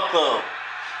spot, though.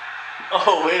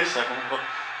 Oh, wait a second.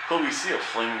 Will we see a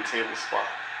flaming table spot?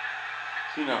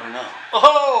 You never know.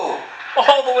 Oh!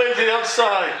 All the way to the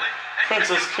outside.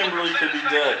 Princess Kimberly could be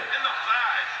dead. In those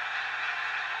eyes.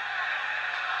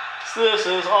 This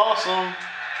is awesome.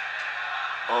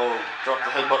 Oh, drop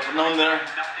the headbutt for no one there.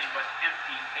 Nothing but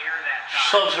empty air that time.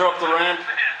 Shoves her up the ramp.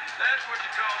 Man, that's what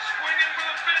you call swinging for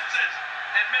the fences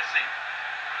and missing.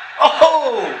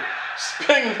 Oh!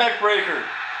 Spinning neck breaker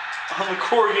on the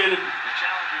corrugated. The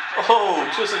challengers Oh,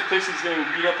 Twisted Pixie's getting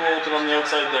beat up a little bit on the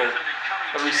outside there.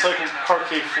 A recycled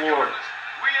parquet floor.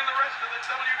 We and the rest of the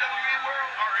WWE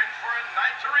world are in for a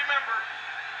night to remember.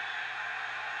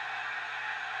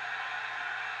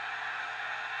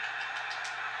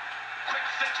 Quick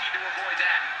thinking to avoid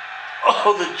that.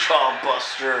 Oh, the jaw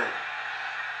buster.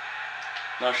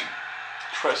 Now she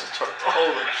tries to target. Oh,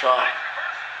 the jaw.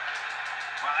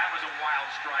 Well, that was a wild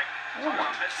strike. I don't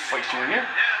want to fight you in here.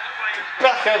 Yeah, it looked like it was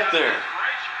Back out there.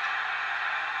 desperation.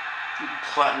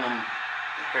 Platinum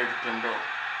haired bimbo.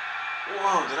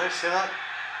 Whoa, did I say that?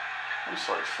 I'm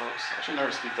sorry, folks. I should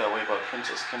never speak that way about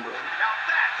Princess Kimberly. Now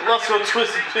that's But let's go,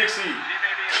 Twisted Pixie. She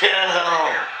may be a Get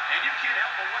out. and you can't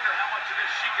help but wonder how much of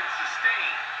this she can sustain.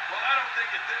 Well, I don't think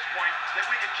at this point that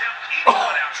we can count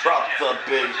anyone out. Drop just the yet.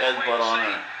 big Let's just wait headbutt and on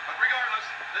see. her. But regardless,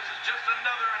 this is just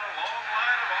another in a long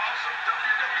line of awesome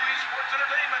WWE sports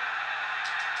entertainment.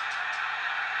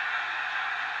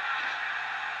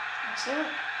 What's that?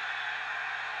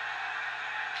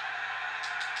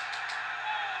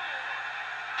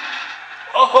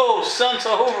 Oh, sent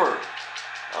over.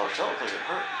 Oh, she looked like it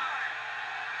hurt.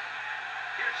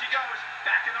 Here she goes,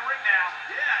 back in the ring now.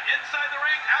 Yeah, inside the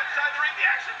ring, outside the ring, the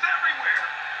action's everywhere.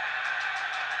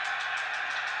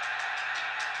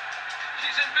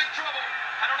 She's in big trouble.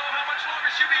 I don't know how much longer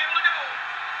she'll be able to go.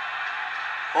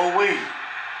 Oh, wait.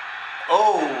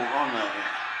 Oh no,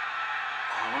 yeah.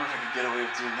 Oh, I wonder if I could get away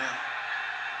with doing that.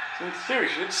 So in theory,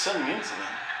 she would send me into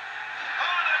them.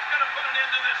 Oh, that's going to put an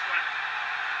end to this one.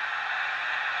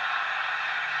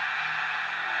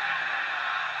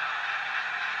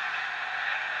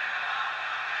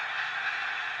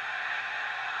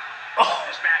 Oh,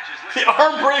 This match is the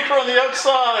arm breaker on the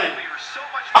outside. so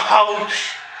much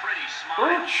Ouch. pretty smart.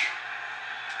 mile. Ouch.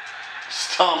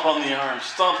 Stomp on the arm.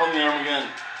 Stomp on the arm again.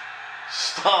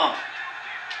 Stomp.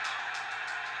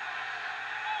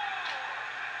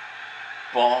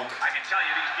 Bonk. I can tell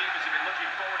you these demons have been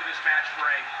looking forward to this match for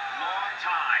a long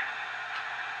time.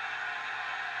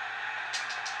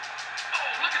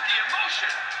 Oh, look at the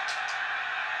emotion.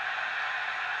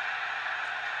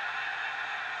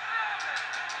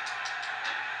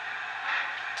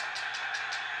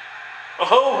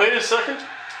 Oh, wait a second.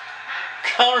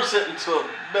 Counters it into a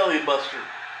belly buster.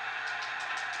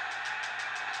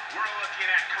 We're looking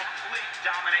at complete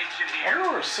domination I here. wonder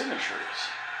where his signature is.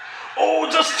 Oh,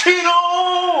 Justino!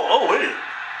 Oh, wait.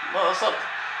 No, that's not.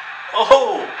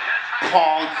 Oh,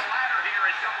 Ponk.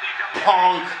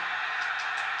 Ponk.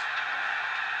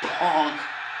 Ponk.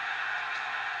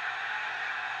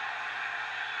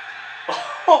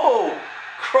 Oh,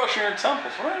 crushing your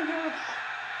temples. What are you doing?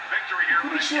 Victory here. Who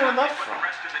did you learn that from?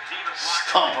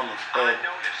 Stomp on the head.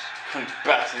 Unnoticed. Coming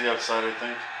back to the outside, I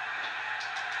think.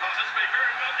 Oh, this may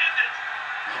very well end it.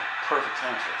 Oh, perfect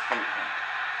time for a thunder crank.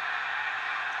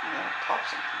 Yeah, pop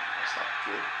something. That's not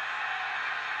good.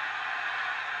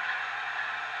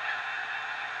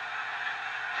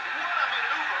 What a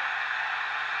maneuver.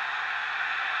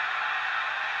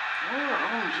 Where are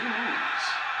OMG moves?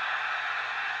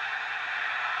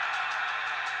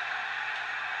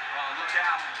 Oh, look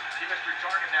out. She missed her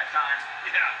target that time.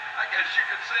 Yeah, I guess you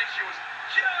could say she was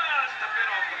just a bit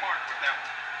off the mark with that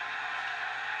one.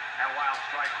 That wild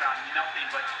strike found nothing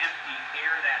but empty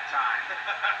air that time.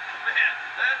 Man,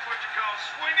 that's what you call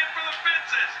swinging for the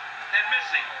fences and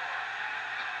missing.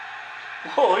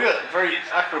 Whoa, look at that. Very Inside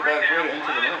the acrobatic ring way now,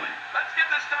 into the ring. finally. Let's get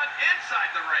this done inside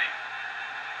the ring.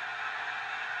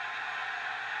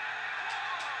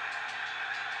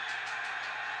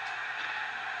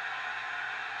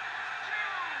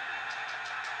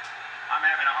 I'm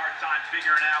having a hard time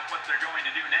figuring out what they're going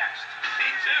to do next. Me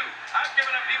too. I've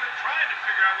given up even trying to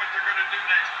figure out what they're going to do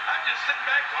next. I'm just sitting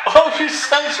back watching. Oh, she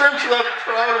sends her into that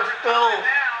crowd of filth.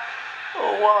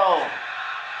 Oh, wow.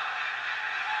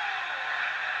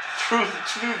 Through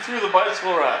the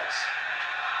bicycle racks.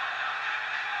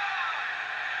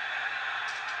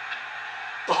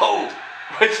 Oh,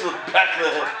 right to the back of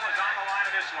the head. Title is on the line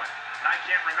of this one, and I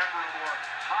can't remember a more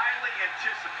highly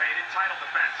anticipated title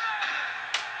defense.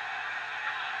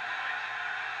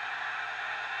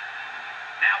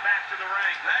 Now back to the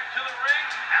ring. Back to the ring.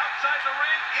 Outside the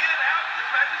ring. In, out. This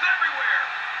match is everywhere.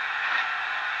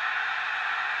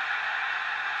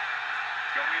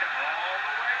 Going all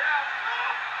the way out.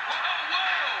 Whoa,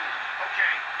 whoa.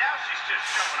 Okay, now she's just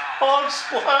showing off. Hog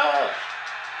splash.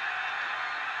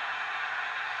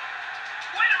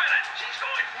 Wait a minute. She's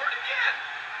going for it again.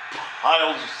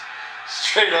 Piles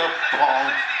straight up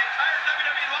bonk. The entire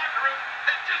WWE locker room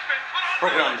has just been put on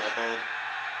Right on notice. the head.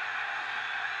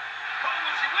 Oh,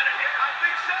 will she win it here? I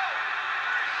think so.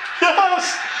 Yes!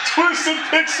 Twisted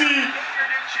Pixie Your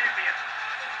new champion.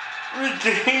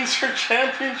 regains her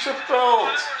championship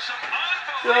belt. Those were some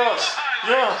unbelievable Yes, highlights.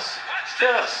 yes, Watch yes.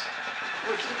 this.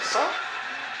 Wait, did it stop?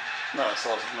 No, it's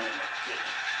lost the main match. Good.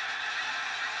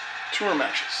 2 more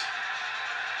matches.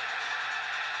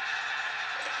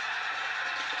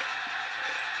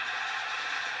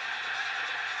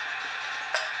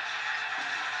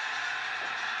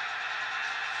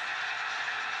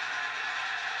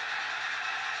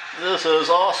 This is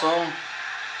awesome.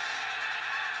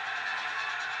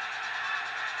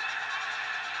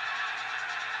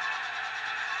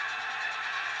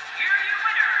 Here are your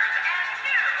winners and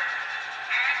new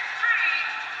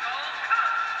Extreme Gold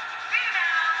Cup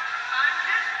Female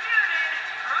Undisputed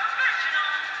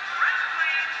Professional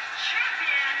Wrestling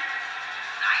Champion,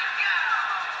 Psycho.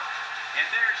 And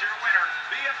there's your winner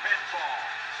via pinfall.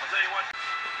 I'll tell you what.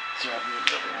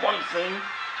 One thing.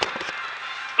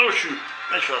 Oh shoot.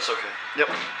 Make sure that's okay. Yep.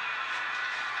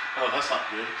 Oh, that's not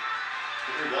good.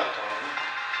 You heard that probably.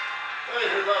 I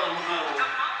heard that on the The highway.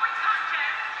 following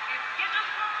contest is scheduled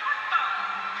for football,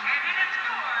 and it is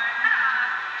for the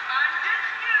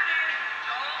Undisputed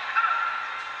Gold Cup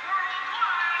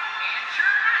Worldwide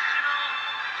International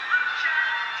Lucha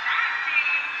Tag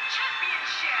Team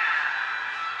Championship.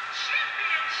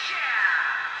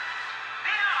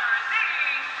 They are the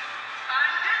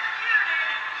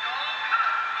Undisputed Gold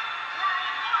Cup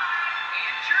Worldwide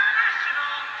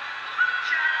International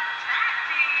Lucha Tag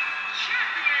Team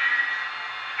Champions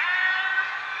and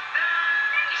the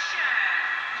Nation.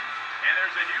 And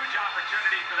there's a huge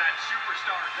opportunity for that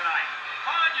superstar tonight.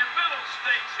 Monumental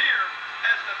stakes here,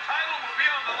 as the title will be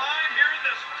on the line here in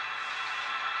this one.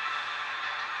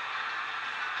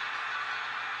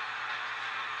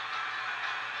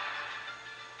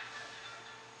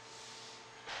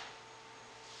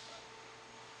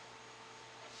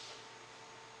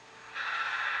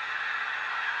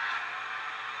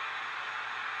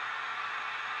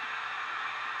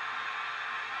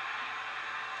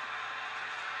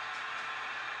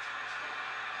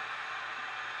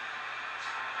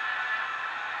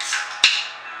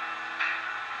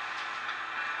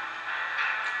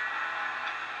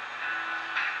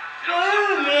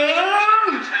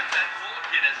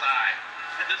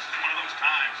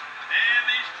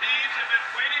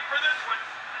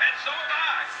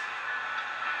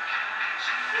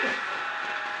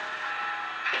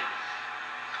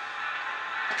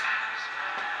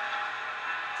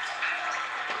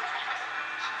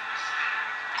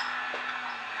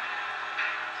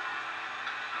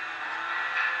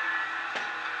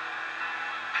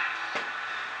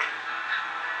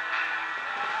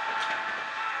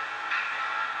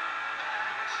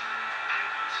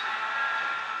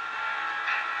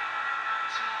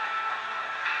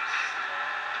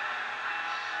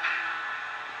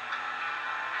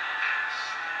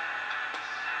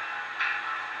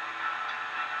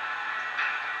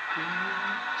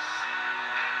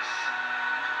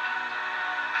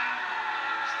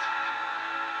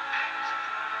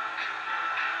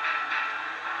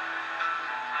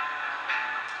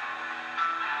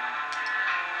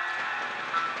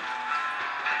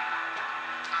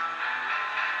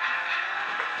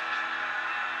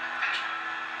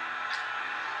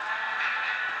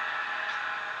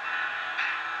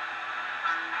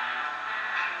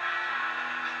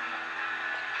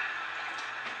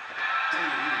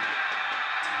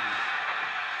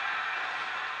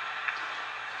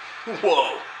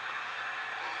 Whoa.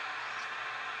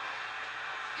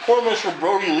 Poor Mr.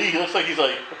 Brody Lee. He looks like he's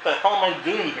like, what the hell am I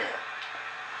doing here?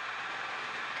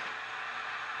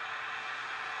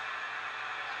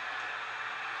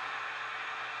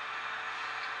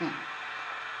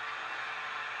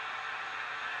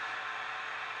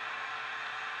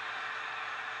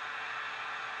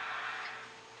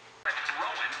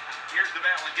 Here's the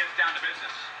bell and gets down to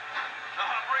business.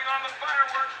 Bring on the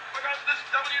fireworks because this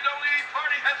WWE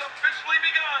party has officially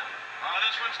begun.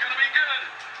 This one's going to be good.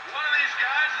 One of these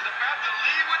guys is about to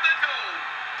leave with the gold.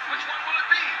 Which one will it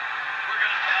be?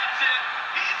 That's it.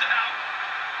 He's out.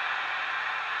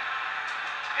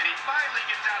 And he finally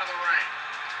gets out of the ring.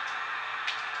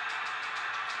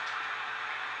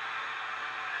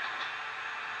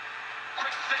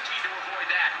 Quick thinking to avoid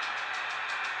that.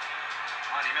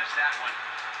 Oh, he missed that one.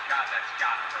 God, that's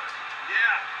gotta hurt.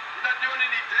 Yeah, you're not doing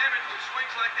any damage with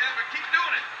swings like that, but keep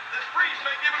doing it. This freeze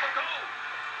may give him a goal.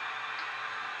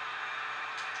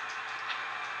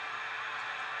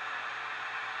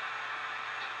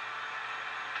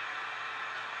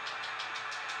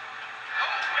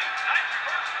 Oh, wait, nice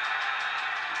reversal.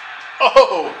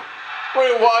 Oh,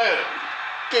 Bray Wyatt,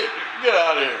 get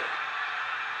out of here.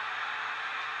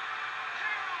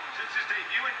 Since his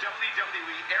debut in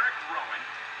WWE, Eric Rowan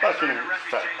has earned a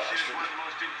reputation as one of the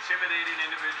most intimidating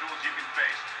individuals you can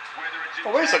face. Whether it's in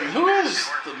wait a second, who is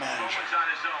the manager? Rowan's on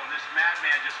his own, this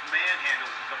madman just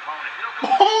manhandles his opponent. You know, go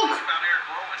on about Eric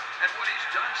Rowan and what he's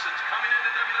done since coming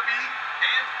into WWE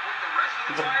and with the rest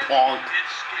of the Alliance,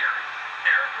 it's scary.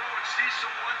 Eric Rowan sees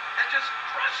someone and just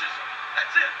crushes him.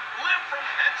 That's it. Limp from,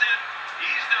 that's it.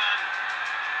 He's done.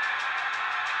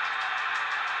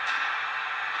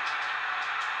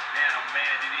 Man, oh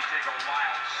man, did he take a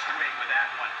wild swing with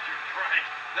that one. You're right.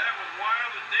 That was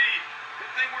wild indeed.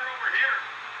 Good thing we're over here.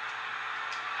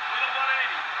 With a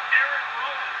 180. Eric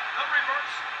Rowan, the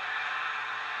reversal.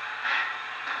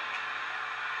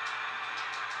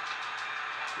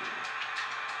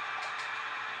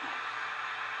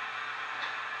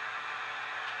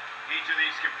 Each of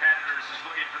these competitors is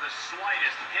looking for the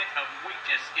slightest hint of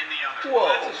weakness in the other. Whoa.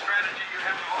 That's a strategy you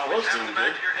have to always have in the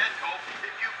back of your head, Cole.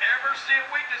 If you ever see a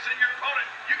weakness in your opponent,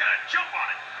 you got to jump on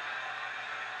it.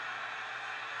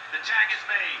 The tag is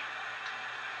made.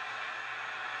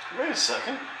 Wait a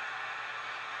second.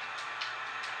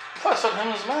 I thought I saw him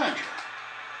as manager.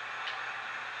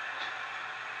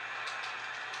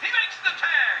 He makes the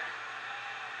tag.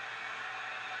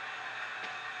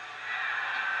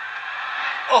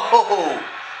 Oh,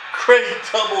 great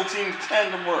double team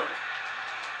tandem work.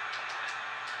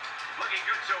 Looking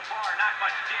good so far. Not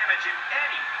much damage in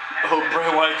any. Oh,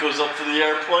 Bray Wyatt goes up to the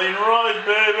airplane ride,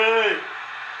 baby.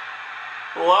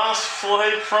 Last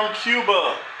flight from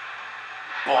Cuba.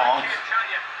 I Bonk. can't tell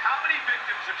you how many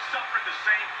victims have suffered the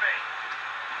same fate.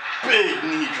 Big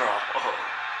knee drop. Oh.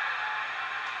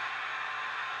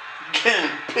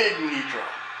 Again, big knee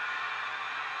drop.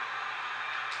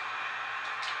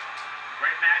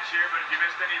 Great match here, but if you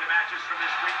missed any of the matches from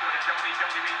this week, go to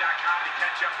WWE.com to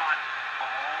catch up on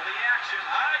all the action.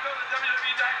 I go to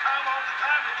WWE.com all the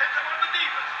time to catch up on the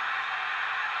Divas.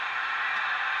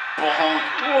 Bonk.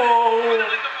 Put Whoa. it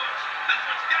in the books. This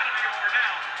one's got to be over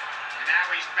now. And now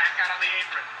he's back out on the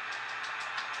apron.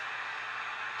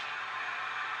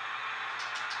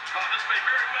 Oh, this may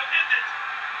very well end it.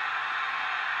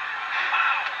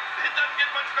 Wow. It doesn't get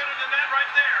much better than that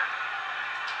right there.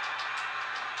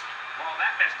 Well,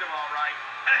 that messed him all right.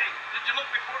 Hey, did you look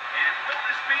before? And will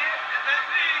this be it? It may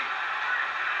be.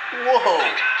 Whoa.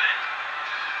 They got it.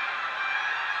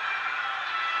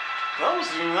 That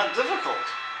wasn't even that difficult.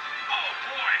 Oh,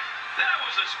 boy. That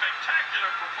was a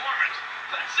spectacular performance.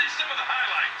 Let's see some of the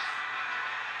highlights.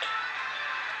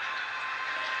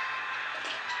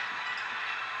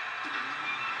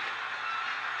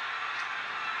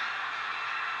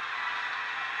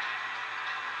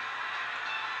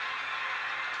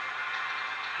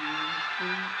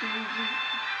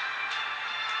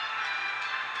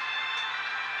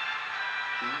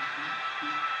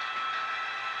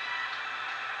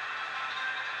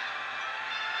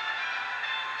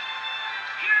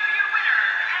 Here's your winner,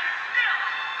 and still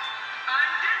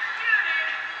undisputed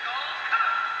Gold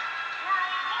Coast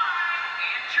Worldwide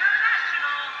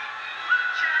International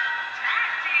Lucha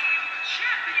Tag Team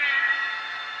Champion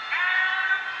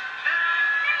and the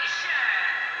Nation.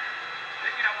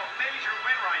 Picking up a major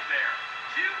win right there.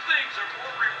 Few things are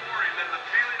more rewarding than the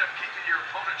feeling of keeping your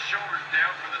opponent's shoulders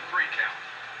down for the 3 count.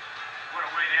 What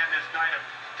a way to end this night of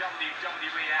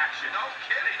WWE action. No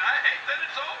kidding. I hate that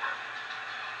it's over.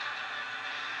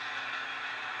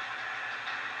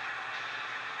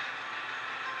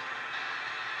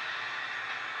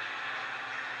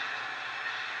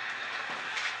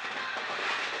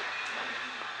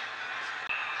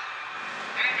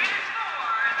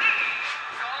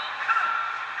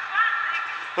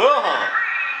 Ugh!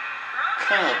 What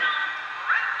kind of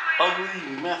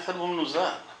ugly meth head woman was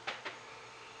that?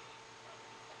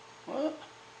 What?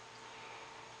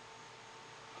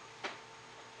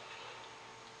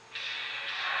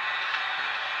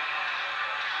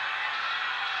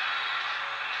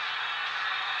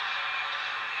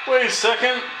 Wait a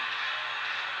second.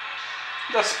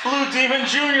 That's Blue Demon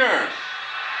Jr.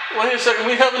 Wait a second,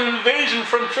 we have an invasion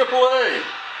from AAA.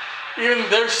 Even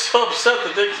they're so upset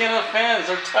that they can't have fans.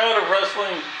 They're tired of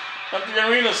wrestling at the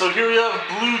arena. So here we have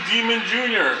Blue Demon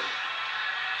Jr.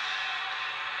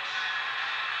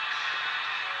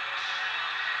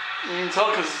 You can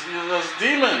tell because he has a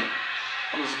demon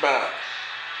on his back.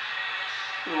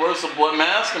 He wears a blood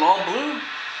mask and all blue.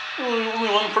 Only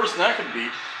one person that could be.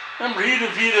 Remember, he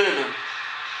defeated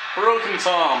Broken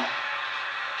Tom.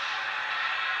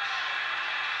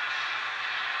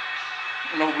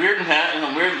 In a weird hat and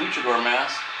a weird luchador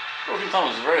mask. Broken Tom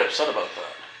was very upset about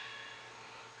that.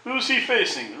 Who's he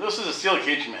facing? This is a steel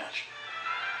cage match.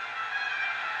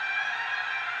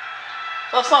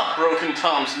 That's not Broken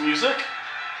Tom's music.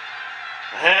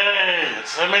 Hey,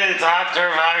 it's me, Dr.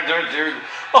 Wagner Jr.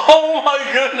 Oh my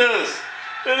goodness!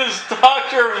 It is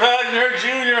Dr. Wagner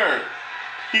Jr.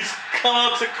 He's come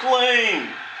out to claim.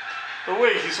 But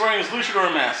wait, he's wearing his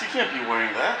luchador mask. He can't be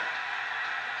wearing that.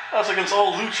 That's against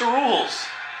all lucha rules.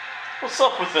 What's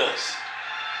up with this?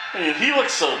 I mean, he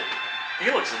looks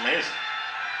amazing.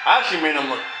 I actually made him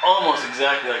look almost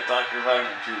exactly like Dr.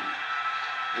 Wagner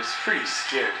Jr. It's pretty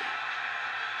scary.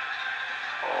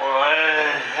 Oh,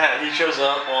 yeah, he shows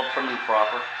up all prim and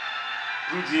proper.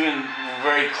 Blue Demon,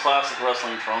 very classic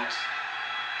wrestling trunks.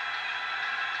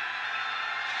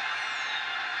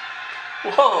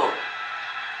 Whoa!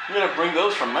 We gotta bring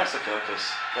those from Mexico,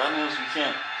 because God knows we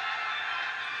can't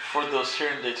afford those here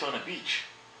in Daytona Beach.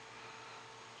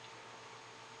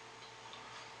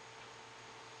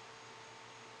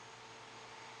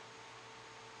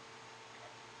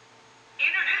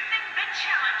 Introducing the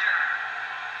challenger.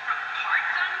 From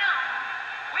parts unknown,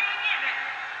 weighing in at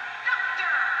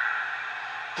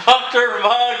Dr.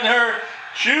 Wagner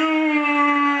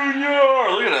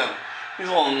Jr. Look at him. He's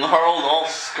all gnarled, all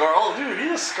scarred. Oh, dude, he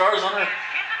has scars on it.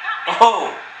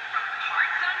 Oh!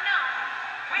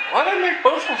 Why did I make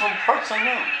both of them from Parts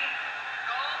Unknown?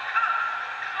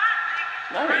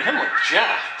 Now him look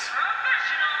jacked.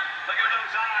 Look at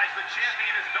those eyes. The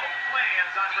champion has no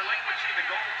plans on relinquishing the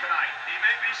gold tonight. He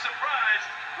may be surprised.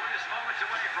 We're just moments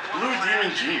away from Blue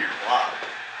Demon Jr. Wow.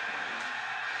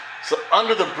 So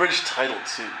under the bridge title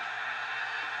too.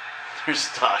 There's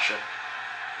Tasha.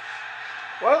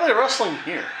 Why are they wrestling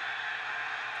here?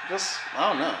 I guess, I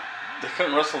don't know. They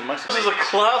couldn't wrestle in Mexico. This is a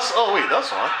class. Oh wait,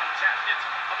 that's why. It's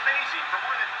amazing. For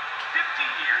more than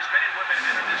 15 years, men and women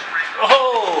have entered this ring.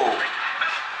 Oh!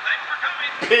 Thanks for coming.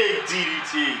 Big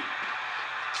DDT.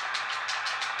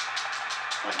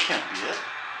 That can't be it.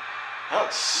 That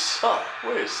sucks.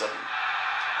 Wait a second.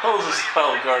 How is this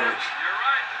pile of garbage? You're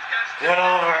right. This guy's Get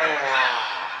over here.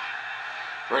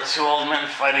 We're two old men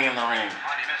fighting in the ring.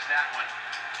 Oh, you missed that one.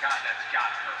 God, that's got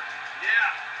to hurt.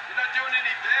 Yeah, you're not doing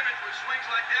any damage with swings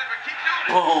like that, but keep doing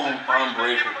it. Boom, Let's arm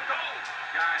breaker. give him a go.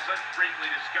 Guys, let's briefly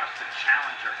discuss the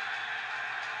challenger.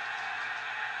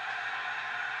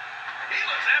 He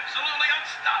looks absolutely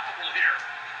unstoppable here.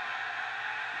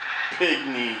 Big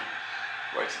knee.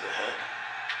 Right to the head.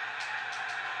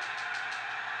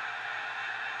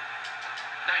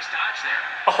 Nice dodge there.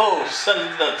 Oh, send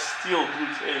into that steel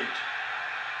blue cage.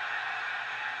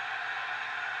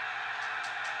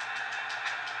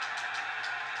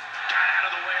 Got out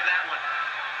of the way of that one.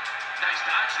 Nice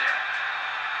dodge there.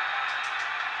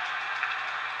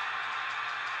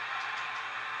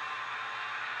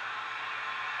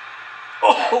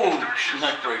 Oh, Starting to neck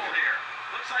stumble breaker. here.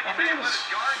 Looks like I he may think have it let was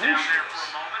his guard down there finished. for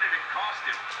a moment and it cost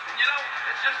him. And you know,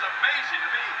 it's just amazing to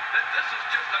me that this is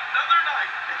just another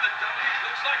night in the W.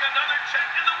 Looks like another check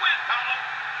in the win column.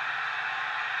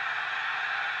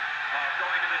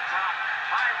 Going to the top.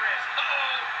 High risk.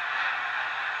 Uh-oh.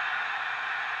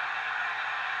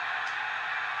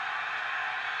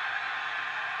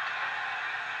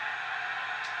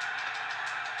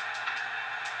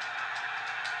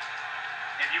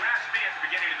 If you asked me at the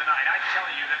beginning of the night, I'd tell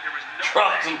you that there was no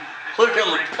Dropped way him. this Look on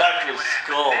the ring back of would his end.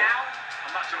 skull. Now,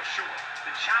 I'm not so sure.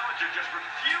 The challenger just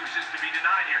refuses to be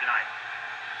denied here tonight.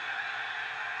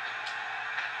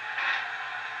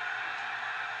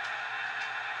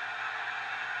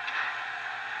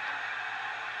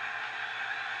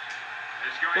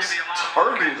 There's going What's to be a lot of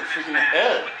targeting the offense in freaking this match.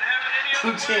 head? Wouldn't have it any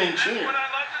Blue other way. Demon That's Jr. what I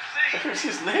love to see. I hear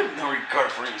his name, no regard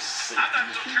for any safety I'm not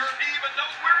so issues. sure he even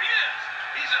knows where he is.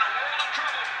 He's in a world of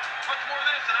trouble. Much more of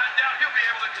this, and I doubt he'll be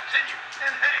able to continue.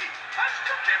 And hey, I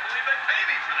still can't believe they pay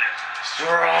me for this.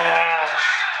 Trash.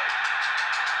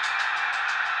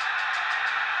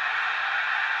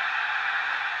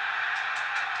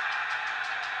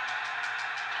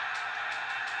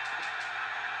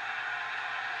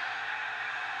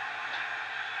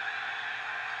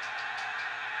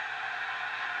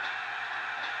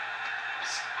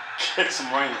 Kicks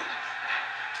him right in the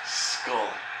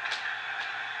skull.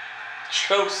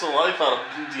 Chokes the life out of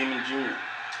Blue Demon Jr.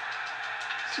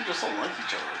 These two just don't like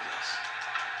each other, I guess.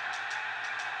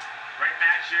 Great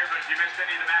match here, but if you missed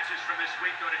any of the matches from this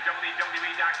week, go to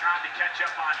WWE.com to catch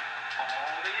up on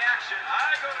all the action.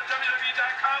 I go to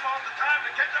WWE.com all the time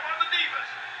to catch up on the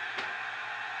Divas.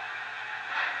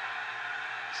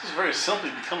 This is very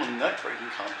simply become a neck-breaking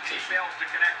He competition. fails to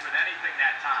connect with anything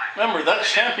that time. Remember, that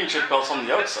championship belt's on the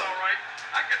That's outside. all right.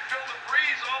 I can feel the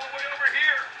breeze all the way over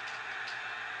here.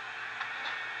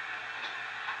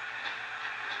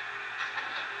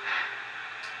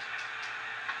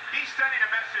 He's sending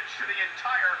a message to the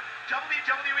entire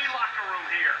WWE locker room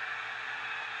here.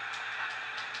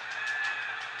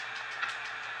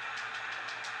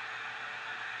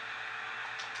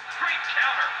 Great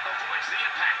counter. Avoids the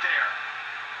impact there.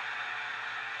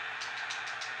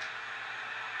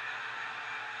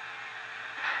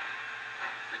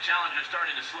 The challenger's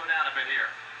starting to slow down a bit here.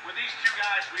 With these two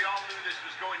guys, we all knew this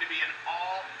was going to be an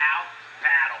all-out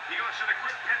battle. He goes to the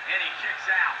quick pin, and he kicks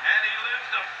out. And he lives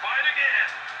to fight again.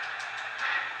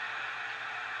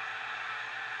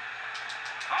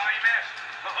 Oh, he missed.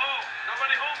 Oh,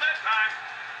 nobody home that time.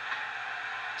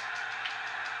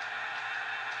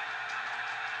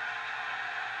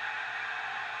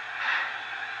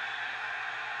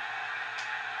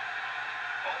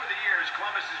 Over the years,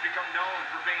 Columbus has become known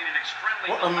for being an extremely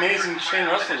What amazing electric chain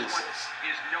crowd, and wrestling this this one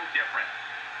is. is no different.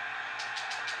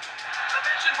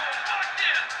 Submission hold locked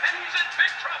in, and he's in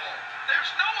big trouble.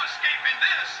 There's no escaping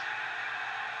this.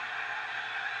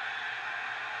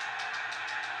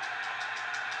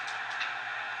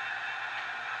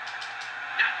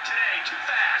 Not today, too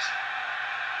fast.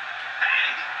 Hey,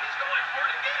 he's going for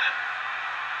it again.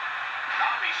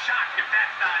 I'll be shocked if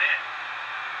that's not it.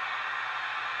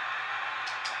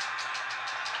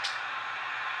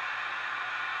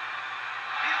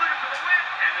 He's looking for the win,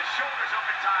 and the shoulder's up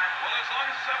in time. Well, as long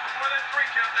as it's up before that 3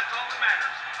 count, that's all that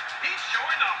matters. He's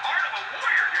showing the heart of a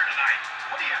warrior here tonight.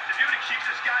 What do you have to do to keep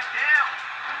this guy down?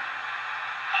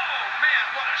 Oh, man,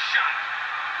 what a shot.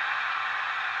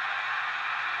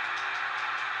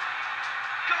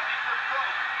 Going for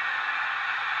broke.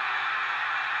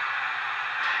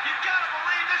 You gotta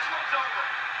believe this one's over.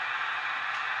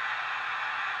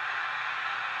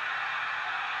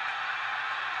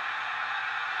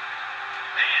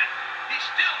 Man, he's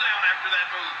still down after that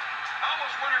move. I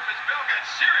almost wonder if his bell got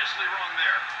seriously wrong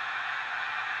there.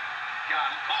 Got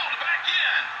him pulled back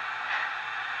in.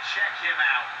 Check him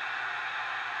out.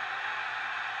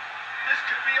 This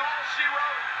could be all she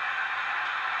wrote.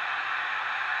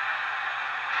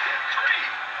 Hit 3.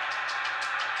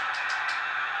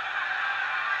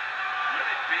 Will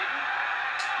it be?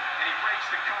 And he breaks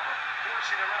the cover,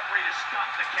 forcing the referee to stop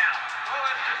the count. Well,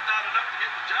 that's just not enough to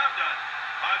get the job done.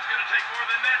 It's going to take more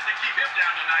than that to keep him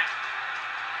down tonight.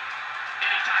 And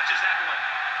he dodges that one.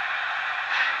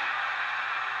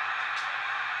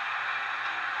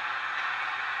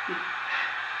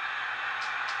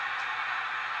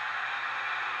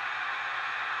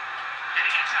 And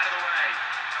he gets out of the way.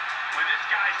 When this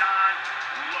guy's on,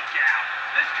 look out.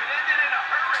 This could end it in a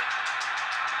hurry.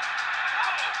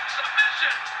 Oh,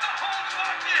 submission. The hold's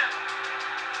locked in.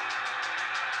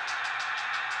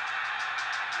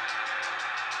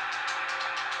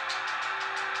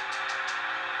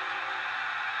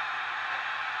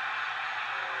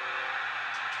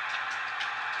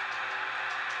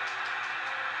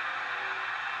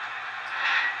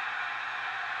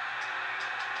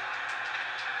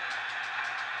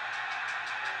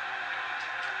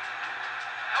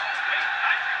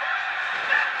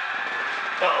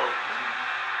 Uh-oh.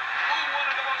 Ooh, one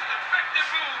of the most effective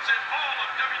moves in all of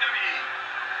WWE.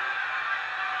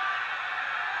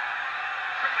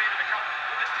 Quickly into the cover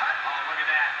with a touch. Oh, look at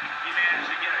that. He managed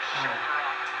to get a shoulder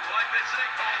up. Well, like they say,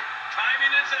 Cole,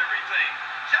 timing is everything.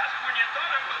 Just when you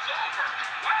thought it was over.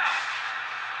 Wow.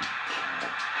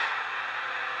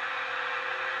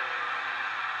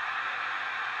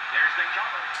 There's the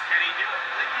cover. Can he do it?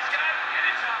 Think he's got it? And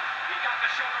it's up. He got the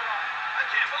shoulder up. I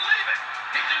can't believe it.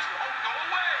 He just won't go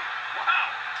away.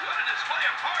 Wow. What a display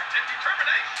of heart and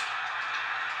determination.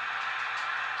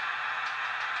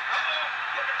 Uh-oh.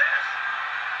 Look at this.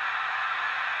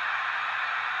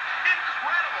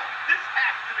 Incredible. This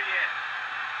has to be it.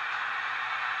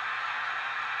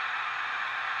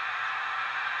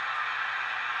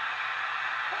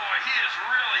 is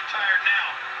really tired now.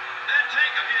 That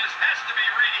tank of his has to be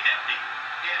reading empty.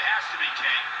 It has to be,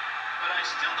 King. But I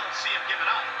still don't see him giving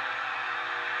up.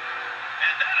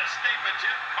 And that escapement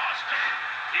tip cost him.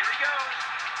 Here he goes.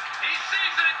 He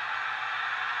sees it.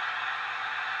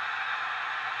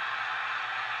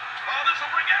 Oh, this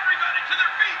will bring everybody to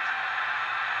their feet.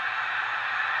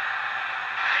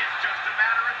 It's just a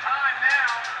matter of time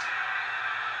now.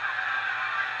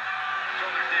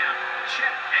 Shoulders down.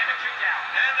 Chip and a kick out.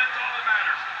 And that's all that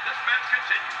matters. This match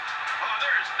continues. Oh,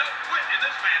 there is no quit in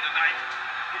this man tonight.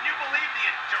 Can you believe the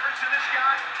endurance of this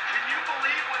guy? Can you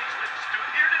believe what he's withstood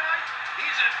here tonight?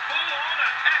 He's in full-on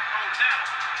attack mode now.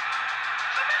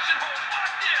 Submission hold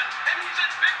locked in, and he's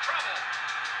in big trouble.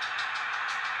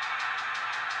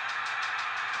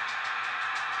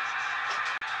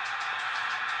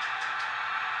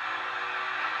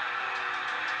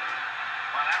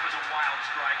 Wow, that was a wild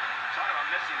strike. Talk about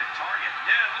missing the target.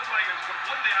 Yeah, it looked like it was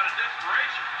completely out of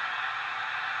desperation.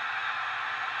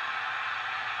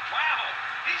 Wow,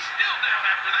 he's still down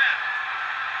after that.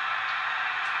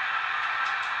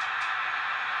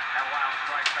 That wild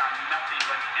strike found nothing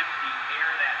but empty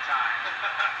air that time.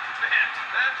 Man,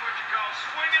 that's what you call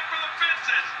swinging for the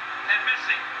fences. And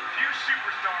missing. Few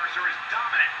superstars are as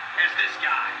dominant as this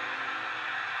guy.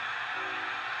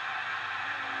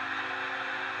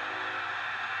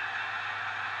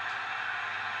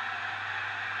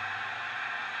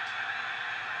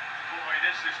 Boy,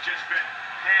 this has just been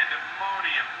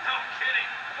pandemonium. No kidding.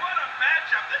 What a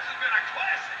matchup. This has been a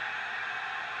classic.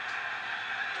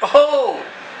 Oh!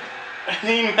 And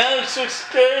he managed to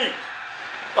escape.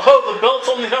 Oh, the belt's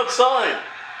on the outside.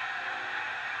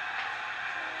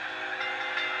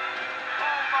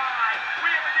 Oh my, we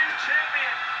have a new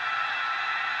champion.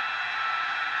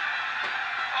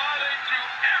 Oh, they threw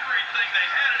everything they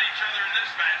had at each other in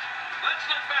this match. Let's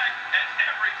look back at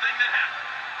everything that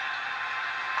happened.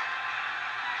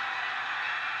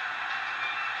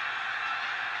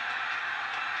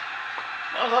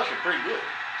 That was actually pretty good.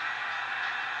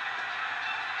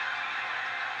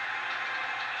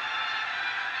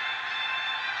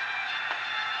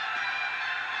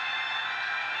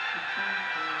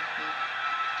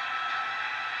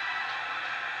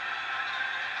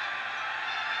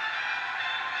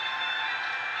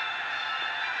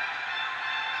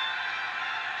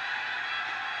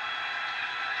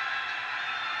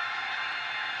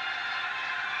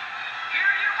 Here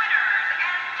are your winners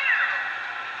and new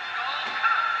Gold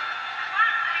Coast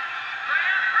Classic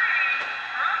Grand Prix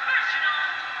Professional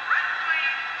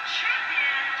Wrestling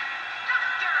Champion,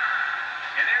 Dr.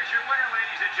 And there's your winner,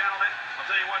 ladies and gentlemen. I'll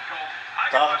tell you what, Cole. I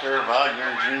can watch Dr. those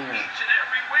Wagner go at Jr. each and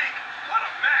every week. What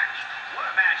a match. What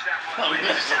a match that was, Oh,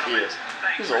 ladies yes, and he gentlemen. is.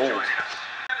 Thanks He's for old. joining us.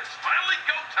 And it's finally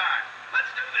go time.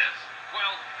 Let's do this.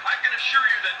 Well, I can assure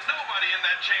you that nobody in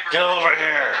that chamber... Get over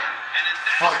here. And in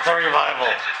that Fuck the revival.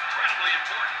 That's incredibly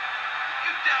important.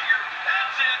 You doubt your...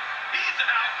 That's it. He's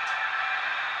out.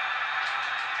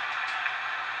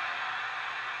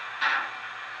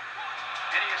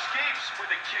 And he escapes with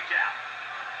a kick out.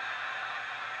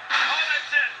 Oh,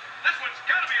 that's it. This one's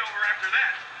got to be over after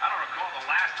that. I don't recall the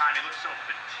last time he looked so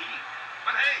fatigued.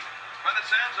 But hey, by the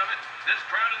sounds of it, this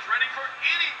crowd is ready for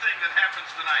anything that happens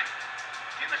tonight.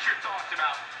 Give us your thoughts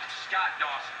about Scott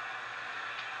Dawson.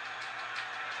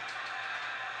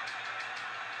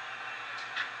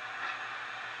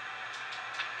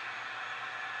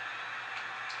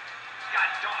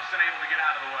 Scott Dawson able to get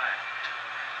out of the way.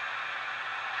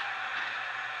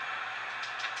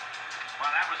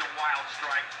 Wow, that was a wild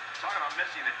strike. Talk about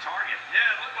missing the target. Yeah,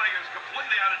 it looked like it was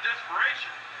completely out of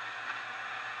desperation.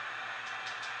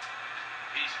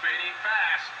 He's fading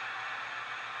fast.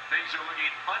 Things are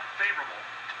looking unfavorable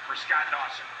for Scott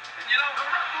Dawson. And you know, the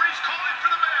referee's calling for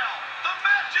the bell. The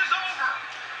match is over.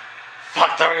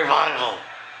 Fuck the revival.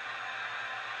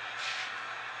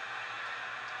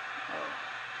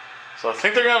 So I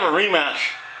think they're going to have a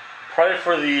rematch, probably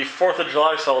for the 4th of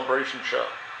July celebration show.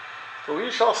 But we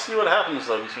shall see what happens,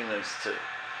 though, between those two.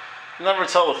 Never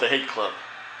tell with the Hate Club.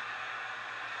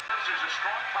 There's a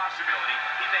strong possibility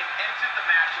he may exit the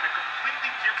match in a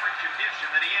completely different condition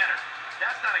than he entered.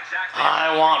 That's not exactly...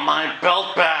 I want my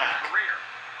belt back. Career.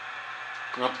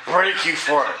 I'm going to break you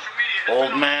for it, Social media has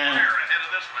old been on man. fire ahead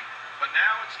of this one, but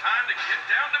now it's time to get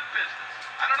down to business.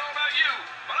 I don't know about you,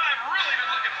 but I've really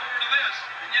been looking forward to this.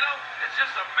 And you know, it's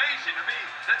just amazing to me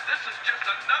that this is just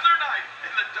another night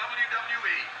in the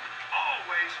WWE.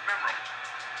 Always memorable.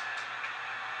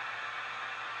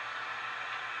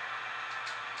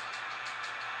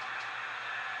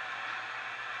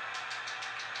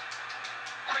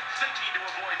 Quick thinking to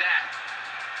avoid that.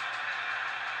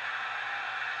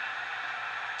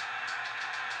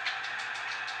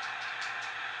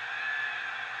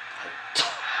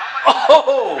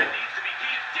 Oh! It needs to be.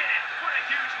 He did it. What a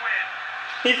huge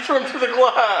win. He threw him through the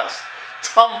glass.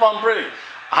 Tom Von Brady.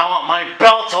 I want my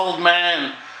belt, old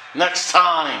man. Next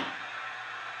time.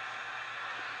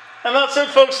 And that's it,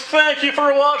 folks. Thank you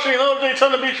for watching another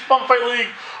Daytona Beach Bum Fight League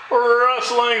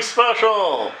Wrestling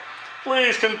Special.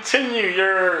 Please continue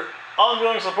your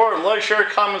ongoing support. Like, share,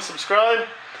 comment, subscribe.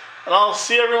 And I'll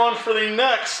see everyone for the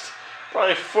next,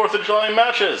 probably 4th of July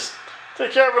matches.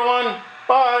 Take care, everyone.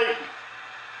 Bye.